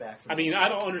parts back. I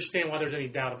don't understand why there's any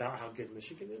doubt about how good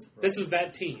Michigan is. Right. This is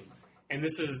that team. And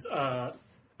this is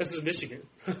Michigan.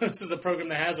 This is a program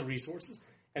that has the resources.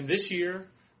 And this year,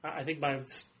 I think my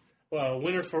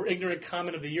winner for ignorant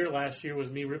comment of the year last year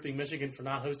was me ripping Michigan for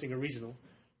not hosting a regional.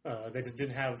 They just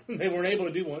didn't have – they weren't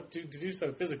able to do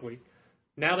so physically.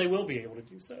 Now they will be able to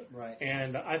do so. Right.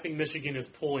 And I think Michigan is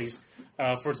poised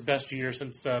for its best year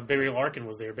since Barry Larkin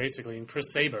was there, basically, and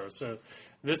Chris Sabo. So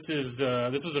this is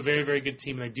a very, very good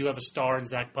team. They do have a star in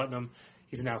Zach Putnam.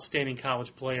 He's an outstanding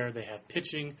college player. They have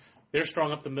pitching. They're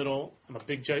strong up the middle. I'm a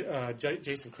big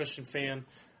Jason Christian fan.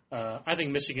 I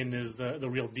think Michigan is the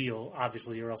real deal,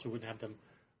 obviously, or else we wouldn't have them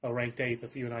ranked 8th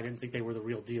if you and I didn't think they were the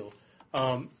real deal.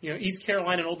 East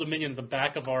Carolina and Old Dominion at the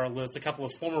back of our list, a couple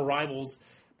of former rivals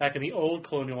back in the old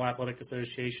Colonial Athletic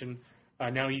Association,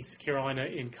 now East Carolina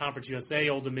in Conference USA,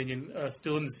 Old Dominion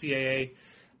still in the CAA.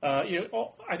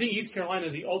 I think East Carolina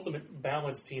is the ultimate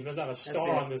balance team. There's not a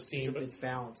star on this team, but it's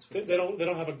balanced. They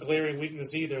don't have a glaring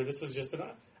weakness either. This is just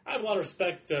I have a lot of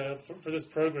respect for this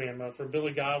program, for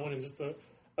Billy Godwin, and just the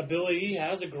ability he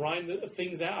has to grind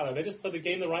things out. They just play the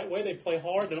game the right way. They play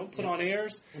hard. They don't put on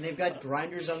airs. And they've got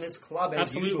grinders on this club,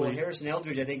 as usual. Harrison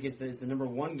Eldridge, I think, is the number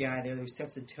one guy there who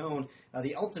sets the tone,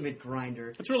 the ultimate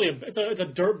grinder. It's really it's a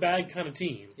dirtbag kind of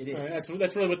team. It is.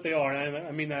 That's really what they are. And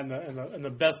I mean that in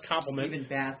the best compliment. Stephen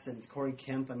Batts and Corey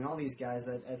Kemp. I mean, all these guys.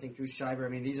 I think Drew Scheiber. I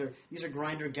mean, these are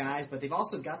grinder guys, but they've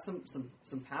also got some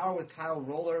power with Kyle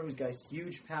Roller, who's got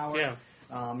huge power. Yeah.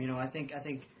 I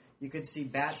think you could see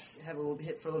Batts have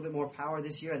hit for a little bit more power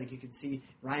this year. I think you could see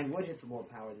Ryan Wood hit for more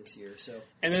power this year. So,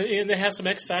 and they have some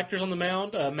X factors on the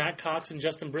mound. Matt Cox and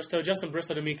Justin Bristow. Justin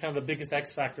Bristow, to me, kind of the biggest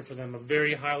X factor for them. A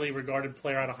very highly regarded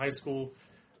player out of high school,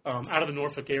 out of the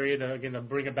Norfolk area. To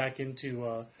bring it back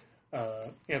into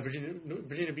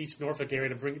Virginia Beach, Norfolk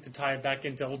area to tie it back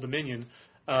into Old Dominion.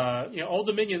 Old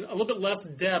Dominion a little bit less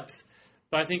depth,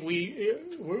 but I think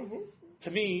to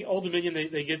me, Old Dominion,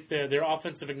 they get their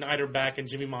offensive igniter back in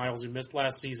Jimmy Miles, who missed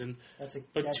last season. That's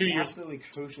 2 years absolutely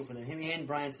crucial for them. Him and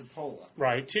Brian Sapola.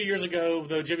 Right. 2 years ago,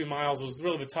 though, Jimmy Miles was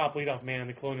really the top leadoff man in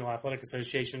the Colonial Athletic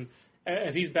Association.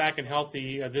 If he's back and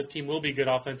healthy, this team will be good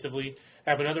offensively. I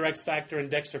have another X factor in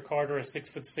Dexter Carter, a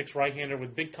 6'6" right-hander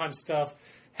with big-time stuff.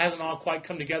 Hasn't all quite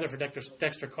come together for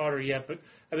Dexter Carter yet, but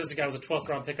this guy was a 12th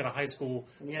round pick out of high school.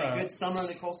 And he had a good summer in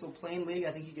the Coastal Plain League.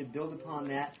 I think he could build upon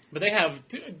that. But they have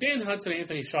Dan Hudson and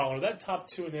Anthony Schaller, that top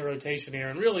two in their rotation here,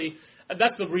 and really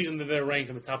that's the reason that they're ranked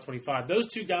in the top 25. Those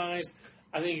two guys,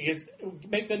 I think,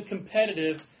 make them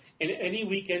competitive in any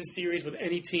weekend series with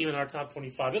any team in our top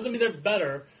 25. Doesn't mean they're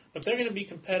better, but they're going to be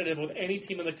competitive with any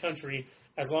team in the country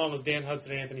as long as Dan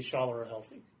Hudson and Anthony Schaller are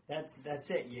healthy. That's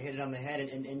it. You hit it on the head.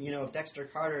 And you know, if Dexter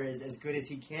Carter is as good as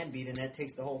he can be, then that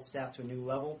takes the whole staff to a new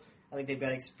level. I think they've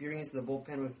got experience in the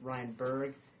bullpen with Ryan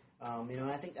Berg. You know,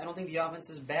 I don't think the offense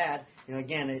is bad. You know,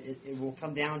 again, it will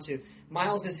come down to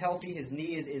Miles is healthy. His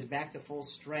knee is back to full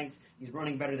strength. He's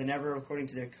running better than ever, according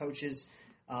to their coaches.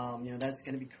 You know, that's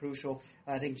going to be crucial.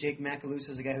 I think Jake Macaluso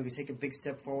is a guy who could take a big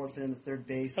step forward for them at third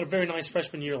base. Had a very nice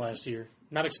freshman year last year.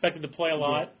 Not expected to play a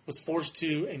lot, was forced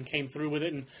to, and came through with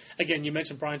it. And again, you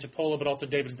mentioned Brian Chipola, but also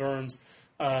David Burns.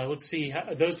 Let's see,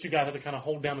 those two guys have to kind of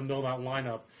hold down the middle of that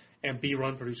lineup and be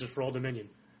run producers for Old Dominion.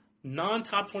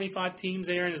 Non-top 25 teams,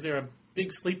 Aaron, is there a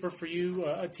big sleeper for you?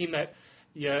 A team that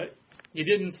you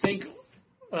didn't think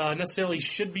necessarily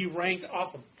should be ranked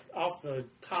off the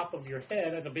top of your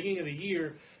head at the beginning of the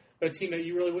year, but a team that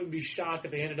you really wouldn't be shocked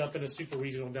if they ended up in a super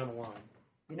regional down the line?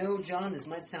 You know, John, this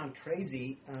might sound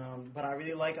crazy, but I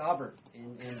really like Auburn.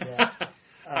 And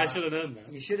I should have known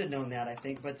that. You should have known that, I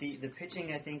think. But the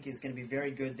pitching, I think, is going to be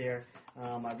very good there.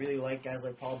 I really like guys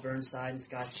like Paul Burnside and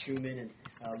Scott Schumann and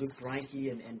Luke Reinke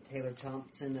and Taylor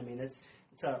Thompson. I mean, it's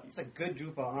a good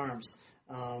group of arms.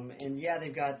 And, yeah,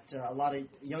 they've got a lot of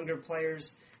younger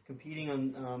players competing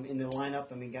on in the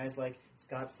lineup. I mean, guys like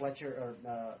Scott Fletcher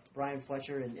or Brian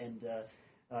Fletcher and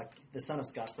the son of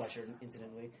Scott Fletcher,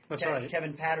 incidentally. That's right.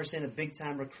 Kevin Patterson, a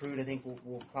big-time recruit. I think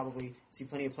we'll probably see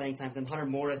plenty of playing time for them. Hunter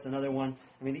Morris, another one.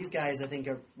 I mean, these guys, I think,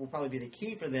 will probably be the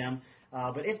key for them.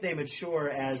 But if they mature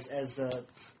as the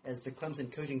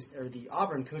Clemson coaching or the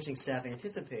Auburn coaching staff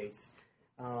anticipates,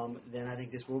 then I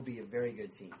think this will be a very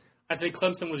good team. I'd say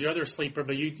Clemson was your other sleeper,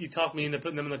 but you talked me into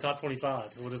putting them in the top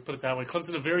 25, so we'll just put it that way.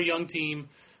 Clemson, a very young team,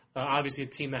 obviously a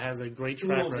team that has a great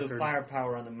track record. Of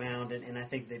firepower on the mound, and I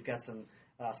think they've got some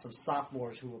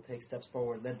sophomores who will take steps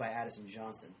forward, led by Addison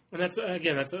Johnson. And that's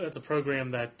a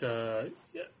program that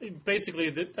basically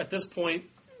at this point,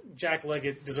 Jack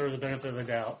Leggett deserves the benefit of the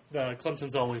doubt.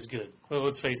 Clemson's always good. Well,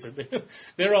 let's face it,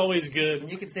 they're always good.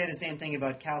 And you could say the same thing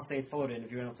about Cal State Fullerton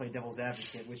if you want to play devil's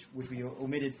advocate, which we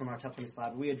omitted from our top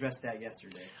 25. We addressed that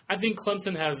yesterday. I think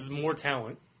Clemson has more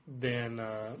talent than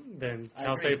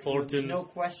Cal State Fullerton. No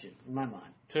question in my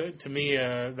mind. To me,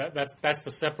 that's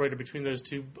the separator between those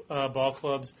two ball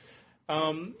clubs. I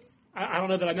don't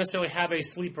know that I necessarily have a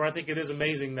sleeper. I think it is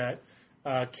amazing that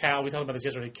Cal, we talked about this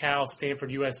yesterday, Cal, Stanford,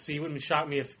 USC. Wouldn't shock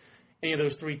me if any of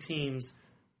those three teams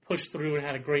pushed through and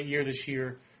had a great year this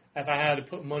year. If I had to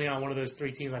put money on one of those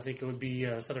three teams, I think it would be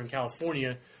Southern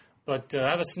California. But I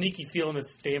have a sneaky feeling that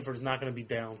Stanford's not going to be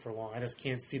down for long. I just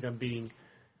can't see them being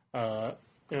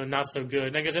not so good.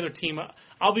 And I guess the other team,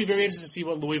 I'll be very interested to see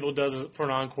what Louisville does for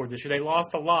an encore this year. They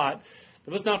lost a lot,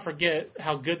 but let's not forget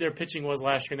how good their pitching was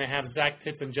last year, and they have Zach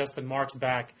Pitts and Justin Marks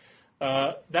back.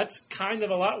 That's kind of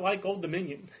a lot like Old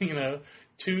Dominion,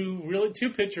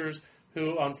 two pitchers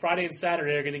who on Friday and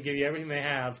Saturday are going to give you everything they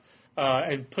have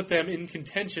and put them in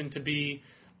contention to be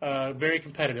very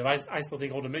competitive. I still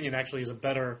think Old Dominion actually is a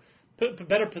better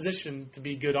position to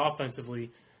be good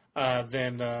offensively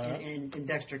than. And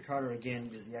Dexter Carter again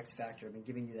is the X factor. I mean,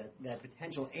 giving you that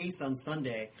potential ace on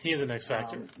Sunday. He is an X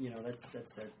factor. That's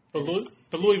a. But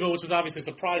Louisville, which was obviously a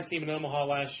surprise team in Omaha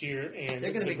last year, and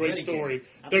it's a great story.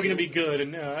 They're going to be good,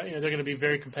 and they're going to be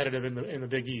very competitive in the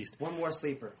Big East. One more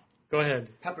sleeper. Go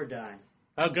ahead. Pepperdine.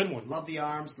 Oh, good one. Love the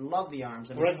arms. I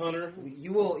mean, Brett Hunter.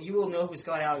 You will know who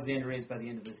Scott Alexander is by the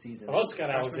end of the season. I love Scott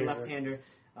Alexander. Left-hander.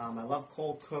 I love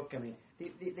Cole Cook. I mean,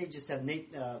 they just have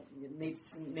Nate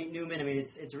Newman. I mean,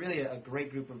 it's really a great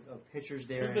group of pitchers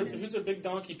there. Who's their big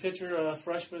donkey pitcher,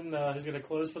 freshman, who's going to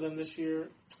close for them this year?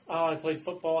 I played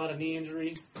football, had a knee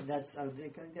injury. That's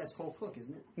Cole Cook,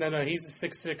 isn't it? No, he's the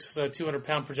 6'6",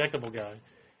 200-pound projectable guy.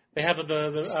 They have I'm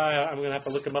going to have to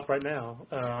look him up right now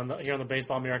here on the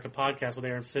Baseball America podcast with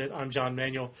Aaron Fitt. I'm John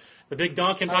Manuel. The big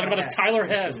donkey I'm talking about is Tyler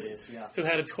Hess, who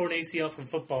had a torn ACL from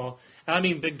football. And I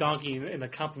mean big donkey in a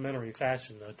complimentary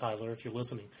fashion, Tyler, if you're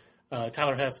listening.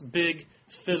 Tyler Hess, big,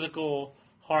 physical,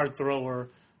 hard thrower.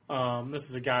 This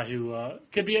is a guy who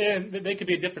could be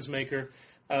a difference maker.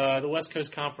 The West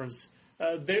Coast Conference,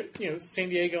 San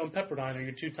Diego and Pepperdine are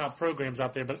your two top programs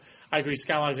out there. But I agree,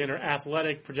 Scott Alexander,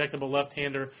 athletic, projectable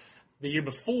left-hander. The year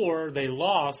before, they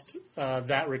lost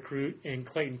that recruit in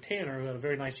Clayton Tanner, who had a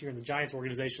very nice year in the Giants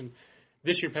organization.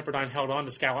 This year, Pepperdine held on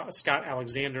to Scott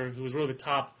Alexander, who was really the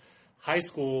top high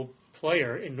school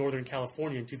player in Northern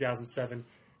California in 2007,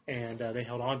 and they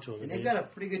held on to him. And they've got a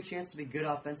pretty good chance to be good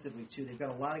offensively, too. They've got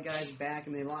a lot of guys back.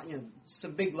 I mean,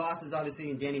 some big losses,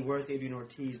 obviously, in Danny Worth, Adrian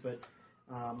Ortiz, but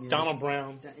Donald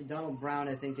Brown. Donald Brown,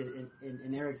 I think,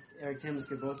 and Eric Timmons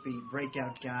could both be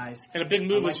breakout guys. And a big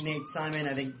move like was Nate Simon.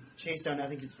 I think Chase Darno. I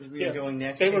think we're going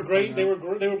next. They were Chase great.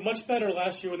 Darno. They were much better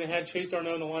last year when they had Chase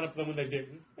Darno in the lineup than when they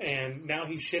didn't. And now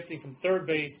he's shifting from third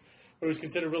base, where he was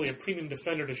considered really a premium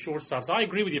defender, to shortstop. So I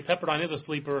agree with you. Pepperdine is a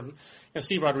sleeper, and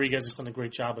Steve Rodriguez has done a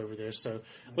great job over there. So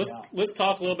let's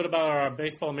talk a little bit about our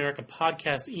Baseball America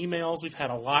podcast emails. We've had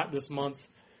a lot this month.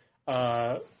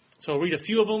 So I'll read a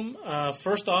few of them.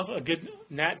 First off, a good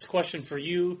Nats question for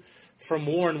you from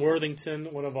Warren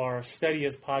Worthington, one of our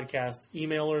steadiest podcast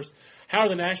emailers. How are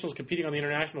the Nationals competing on the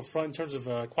international front in terms of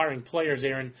acquiring players,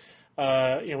 Aaron?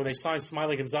 When they signed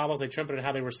Smiley Gonzalez, they trumpeted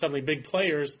how they were suddenly big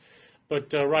players.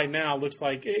 But right now, it looks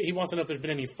like he wants to know if there's been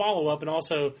any follow-up. And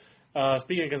also,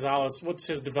 speaking of Gonzalez, what's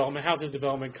his development? How's his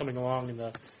development coming along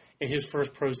in his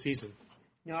first pro season?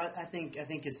 I think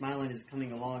Ismailin is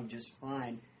coming along just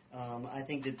fine. I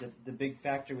think that the big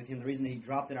factor with him, the reason that he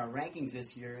dropped in our rankings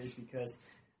this year, is because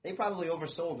they probably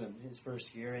oversold him his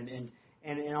first year, and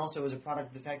also as a product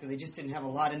of the fact that they just didn't have a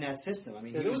lot in that system. I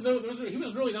mean, he was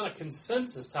really not a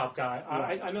consensus top guy.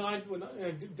 Right. I know when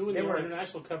doing the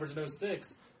international coverage in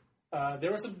 2006,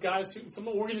 there were some guys, some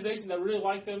organizations that really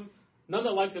liked him. None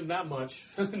that liked him that much.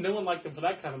 No one liked him for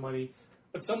that kind of money.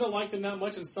 But some that liked him that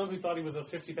much, and some who thought he was a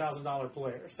 $50,000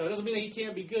 player. So it doesn't mean that he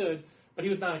can't be good, but he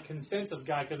was not a consensus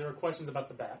guy because there were questions about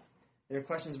the bat. There are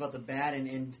questions about the bat,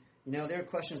 and there are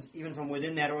questions even from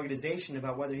within that organization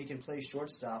about whether he can play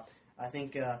shortstop. I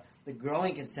think the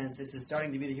growing consensus is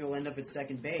starting to be that he will end up at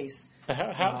second base.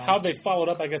 How they followed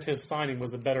up, I guess his signing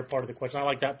was the better part of the question. I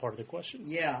like that part of the question.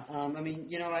 Yeah.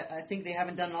 I think they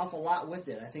haven't done an awful lot with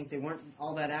it. I think they weren't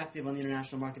all that active on the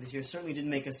international market this year. Certainly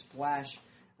didn't make a splash,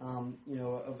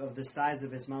 of the size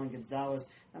of Ismailin Gonzalez.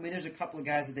 I mean, there's a couple of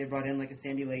guys that they brought in, like a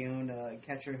Sandy Leon,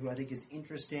 catcher, who I think is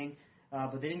interesting.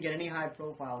 But they didn't get any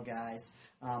high-profile guys.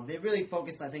 They really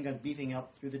focused, I think, on beefing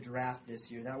up through the draft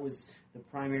this year. That was the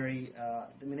primary.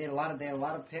 They had a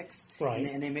lot of picks, right?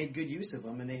 And they made good use of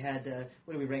them. And they had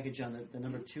what did we rank it, John? The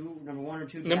number one or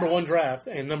two. Number one draft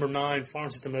and number 9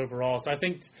 farm system overall. So I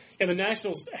think the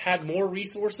Nationals had more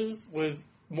resources with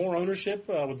more ownership,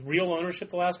 with real ownership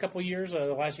the last couple of years,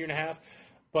 the last year and a half.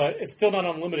 But it's still not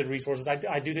unlimited resources.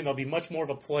 I do think they'll be much more of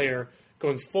a player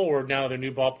going forward now that their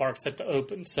new ballpark's set to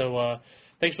open. So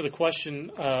thanks for the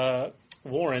question,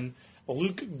 Warren.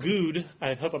 Luke Good,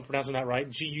 I hope I'm pronouncing that right,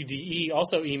 Gude,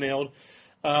 also emailed,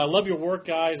 love your work,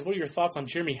 guys. What are your thoughts on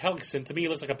Jeremy Hellickson? To me, he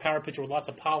looks like a power pitcher with lots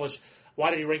of polish. Why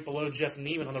did he rank below Jeff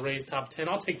Neiman on the Rays top 10?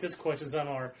 I'll take this question as I'm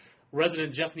our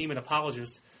resident Jeff Neiman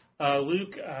apologist.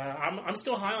 Luke, I'm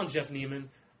still high on Jeff Neiman.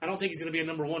 I don't think he's going to be a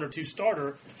number 1 or 2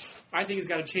 starter. I think he's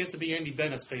got a chance to be Andy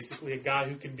Bennis, basically, a guy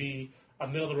who can be a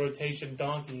middle-of-the-rotation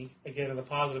donkey, again, in a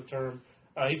positive term.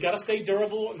 He's got to stay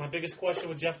durable. My biggest question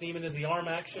with Jeff Neiman is the arm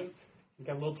action. He's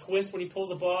got a little twist when he pulls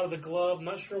the ball out of the glove. I'm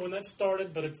not sure when that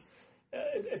started, but it's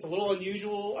a little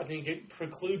unusual. I think it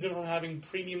precludes him from having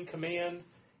premium command,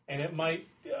 and it might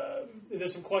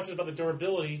there's some questions about the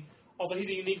durability. Also, he's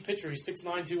a unique pitcher. He's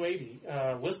 6'9", 280,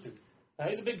 listed.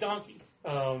 He's a big donkey.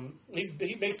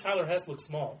 He makes Tyler Hess look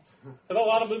small. There's a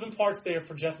lot of moving parts there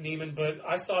for Jeff Neiman, but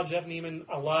I saw Jeff Neiman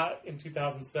a lot in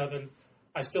 2007.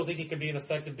 I still think he can be an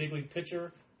effective big league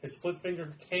pitcher. His split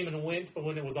finger came and went, but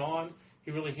when it was on, he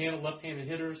really handled left-handed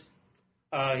hitters.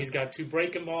 He's got 2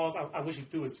 breaking balls. I wish he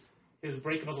threw his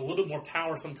breaking balls a little bit more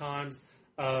power sometimes.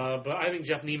 But I think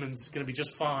Jeff Neiman's going to be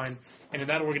just fine. And in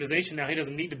that organization now, he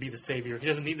doesn't need to be the savior. He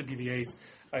doesn't need to be the ace.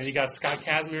 You got Scott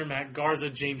Kazmir, Matt Garza,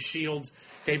 James Shields,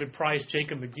 David Price,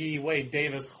 Jacob McGee, Wade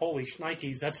Davis. Holy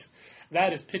shnikes.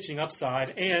 That is pitching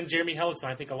upside. And Jeremy Hellickson.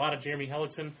 I think a lot of Jeremy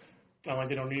Hellickson. I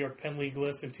did our New York Penn League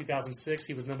list in 2006.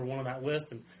 He was number 1 on that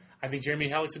list. And I think Jeremy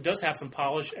Hellickson does have some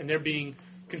polish, and they're being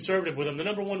conservative with him. The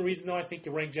number 1 reason, though, I think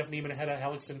you rank Jeff Neiman ahead of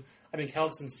Hellickson. I think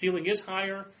Hellickson's ceiling is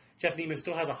higher. Jeff Neiman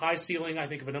still has a high ceiling, I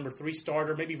think, of a number 3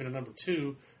 starter, maybe even a number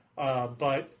 2.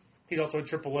 But he's also a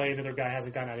AAA, and the other guy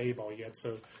hasn't gotten out of A-ball yet.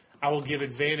 So I will give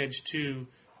advantage to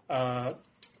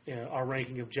our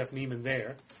ranking of Jeff Neiman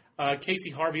there. Casey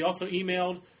Harvey also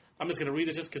emailed. I'm just going to read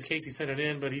it just because Casey sent it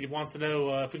in, but he wants to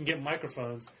know if we can get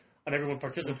microphones on everyone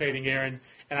participating, Aaron.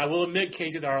 And I will admit,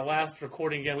 Casey, that our last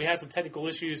recording, again, we had some technical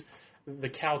issues. The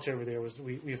couch over there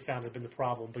we have found had been the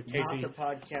problem. But Casey, not the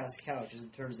podcast couch, as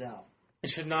it turns out. It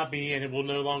should not be, and it will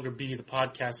no longer be the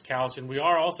podcast couch. And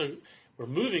we're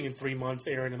moving in 3 months,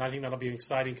 Aaron, and I think that'll be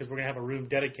exciting because we're going to have a room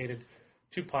dedicated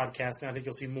to podcasts. And I think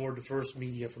you'll see more diverse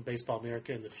media from Baseball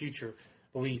America in the future.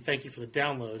 But we thank you for the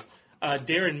download.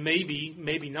 Darren,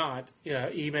 maybe not,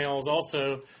 emails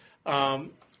also.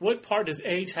 What part does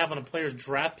age have on a player's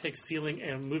draft pick ceiling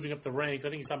and moving up the ranks? I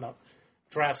think he's talking about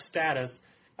draft status.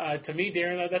 to me,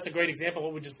 Darren, that's a great example.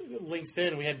 What we just links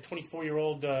in. We had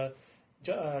 24-year-old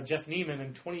Jeff Neiman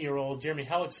and 20-year-old Jeremy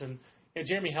Hellickson.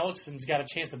 Jeremy Hellickson's got a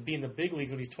chance to be in the big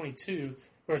leagues when he's 22,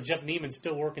 whereas Jeff Neiman's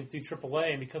still working through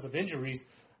AAA, and because of injuries,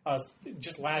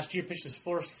 just last year pitched his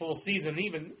first full season. And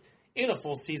even in a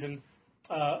full season,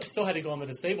 still had to go on the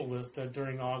disabled list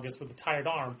during August with a tired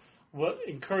arm. What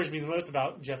encouraged me the most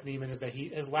about Jeff Neiman is that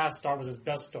his last start was his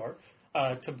best start.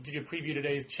 To give you a preview of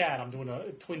today's chat, I'm doing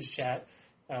a Twins chat.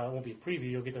 It won't be a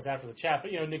preview. You'll get this after the chat.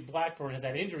 But, Nick Blackburn has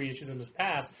had injury issues in his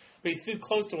past, but he threw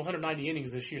close to 190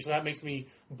 innings this year, so that makes me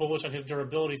bullish on his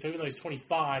durability. So even though he's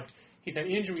 25, he's had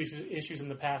injury issues in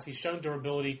the past. He's shown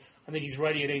durability. I think he's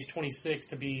ready at age 26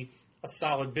 to be a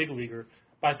solid big leaguer.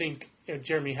 But I think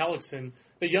Jeremy Hellickson,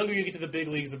 the younger you get to the big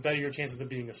leagues, the better your chances of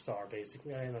being a star,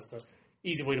 basically. I think that's the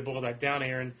easy way to boil that down,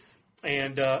 Aaron.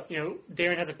 And,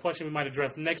 Darren has a question we might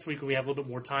address next week when we have a little bit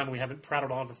more time and we haven't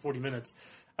prattled on for 40 minutes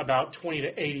about 20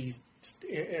 to 80,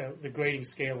 the grading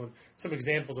scale, and some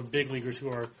examples of big leaguers who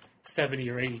are 70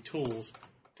 or 80 tools.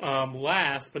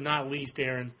 Last but not least,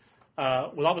 Aaron,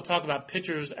 with all the talk about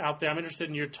pitchers out there, I'm interested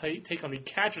in your take on the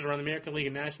catchers around the American League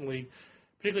and National League.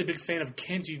 Particularly a big fan of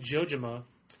Kenji Jojima,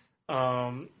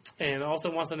 and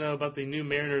also wants to know about the new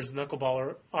Mariners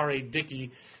knuckleballer R.A. Dickey.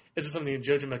 Is this something that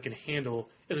Jojima can handle?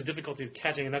 Is the difficulty of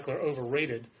catching a knuckler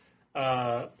overrated?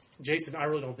 Jason, I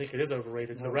really don't think it is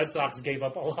overrated. No. The Red Sox gave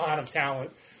up a lot of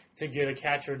talent to get a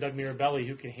catcher, Doug Mirabelli,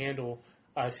 who can handle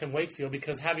Tim Wakefield,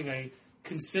 because having a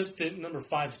consistent number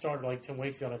 5 starter like Tim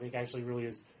Wakefield, I think, actually really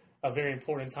is very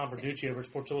important. Tom Verducci over at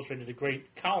Sports Illustrated did a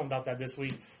great column about that this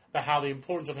week, about how the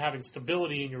importance of having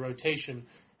stability in your rotation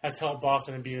has helped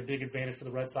Boston and be a big advantage for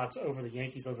the Red Sox over the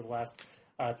Yankees over the last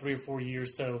 3 or 4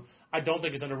 years. So I don't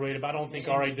think it's underrated, but I don't think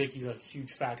R.A. Dickey's a huge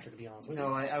factor, to be honest with you.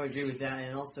 No, I would agree with that.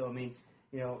 And also,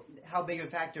 how big of a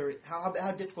factor,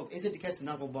 how difficult is it to catch the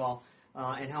knuckleball?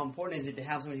 And how important is it to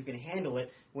have somebody who can handle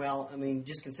it? Well,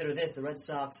 just consider this. The Red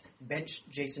Sox benched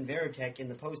Jason Varitek in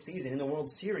the postseason, in the World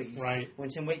Series, right, when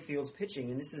Tim Wakefield's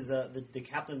pitching. And this is the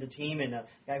captain of the team and a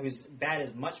guy whose bat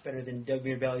is much better than Doug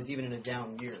Mirabelli's, even in a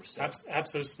down year. So.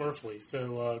 Absolutely.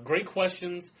 So great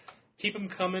questions. Keep them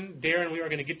coming. Darren, we are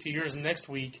going to get to yours next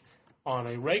week on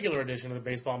a regular edition of the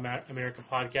Baseball America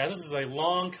podcast. This is a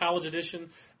long college edition,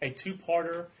 a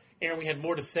 2-parter. Aaron, we had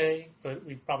more to say, but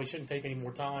we probably shouldn't take any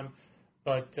more time.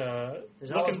 But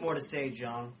there's always more to say,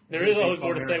 John. There is always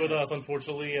more to say with us,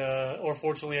 unfortunately, or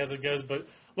fortunately as it goes. But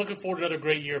looking forward to another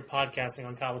great year of podcasting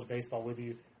on college baseball with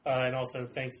you. And also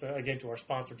thanks again to our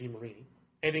sponsor, DeMarini.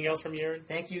 Anything else from you, Aaron?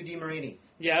 Thank you, DeMarini.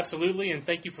 Yeah, absolutely. And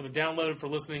thank you for the download and for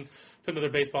listening to another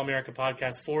Baseball America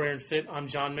podcast. For Aaron Fitt, I'm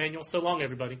John Manuel. So long,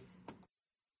 everybody.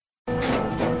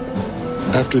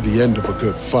 After the end of a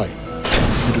good fight,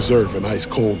 you deserve an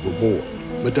ice-cold reward.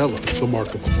 Modelo is the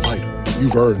mark of a fighter.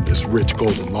 You've earned this rich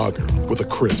golden lager with a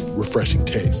crisp, refreshing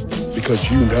taste.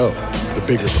 Because you know, the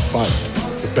bigger the fight,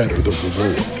 the better the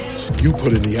reward. You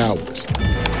put in the hours,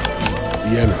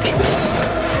 the energy,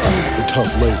 the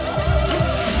tough labor.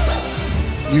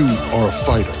 You are a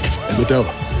fighter, and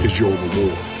Modelo is your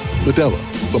reward.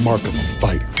 Modelo, the mark of a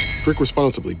fighter. Drink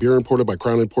responsibly. Beer imported by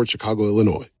Crown Imports, Chicago,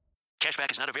 Illinois.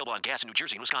 Cashback is not available on gas in New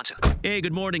Jersey and Wisconsin. Hey,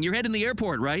 good morning. You're heading to the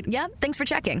airport, right? Yep, thanks for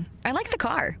checking. I like the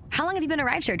car. How long have you been a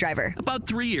rideshare driver? About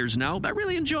 3 years now. I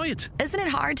really enjoy it. Isn't it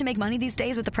hard to make money these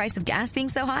days with the price of gas being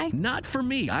so high? Not for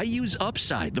me. I use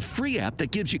Upside, the free app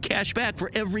that gives you cash back for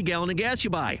every gallon of gas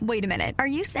you buy. Wait a minute. Are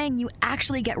you saying you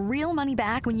actually get real money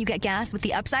back when you get gas with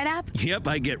the Upside app? Yep,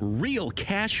 I get real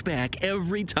cash back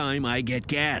every time I get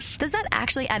gas. Does that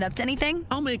actually add up to anything?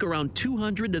 I'll make around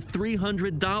 $200 to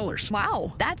 $300.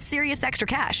 Wow, that's serious extra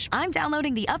cash. I'm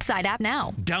downloading the Upside app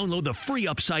now. Download the free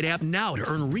Upside app now to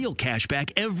earn real cash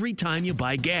back every time you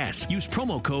buy gas. Use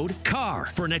promo code CAR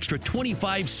for an extra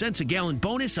 25 cents a gallon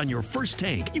bonus on your first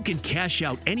tank. You can cash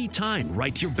out anytime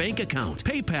right to your bank account,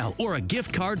 PayPal, or a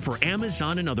gift card for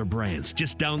Amazon and other brands.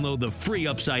 Just download the free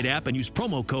Upside app and use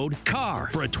promo code CAR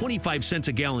for a 25 cents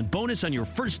a gallon bonus on your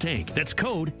first tank. That's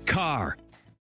code CAR.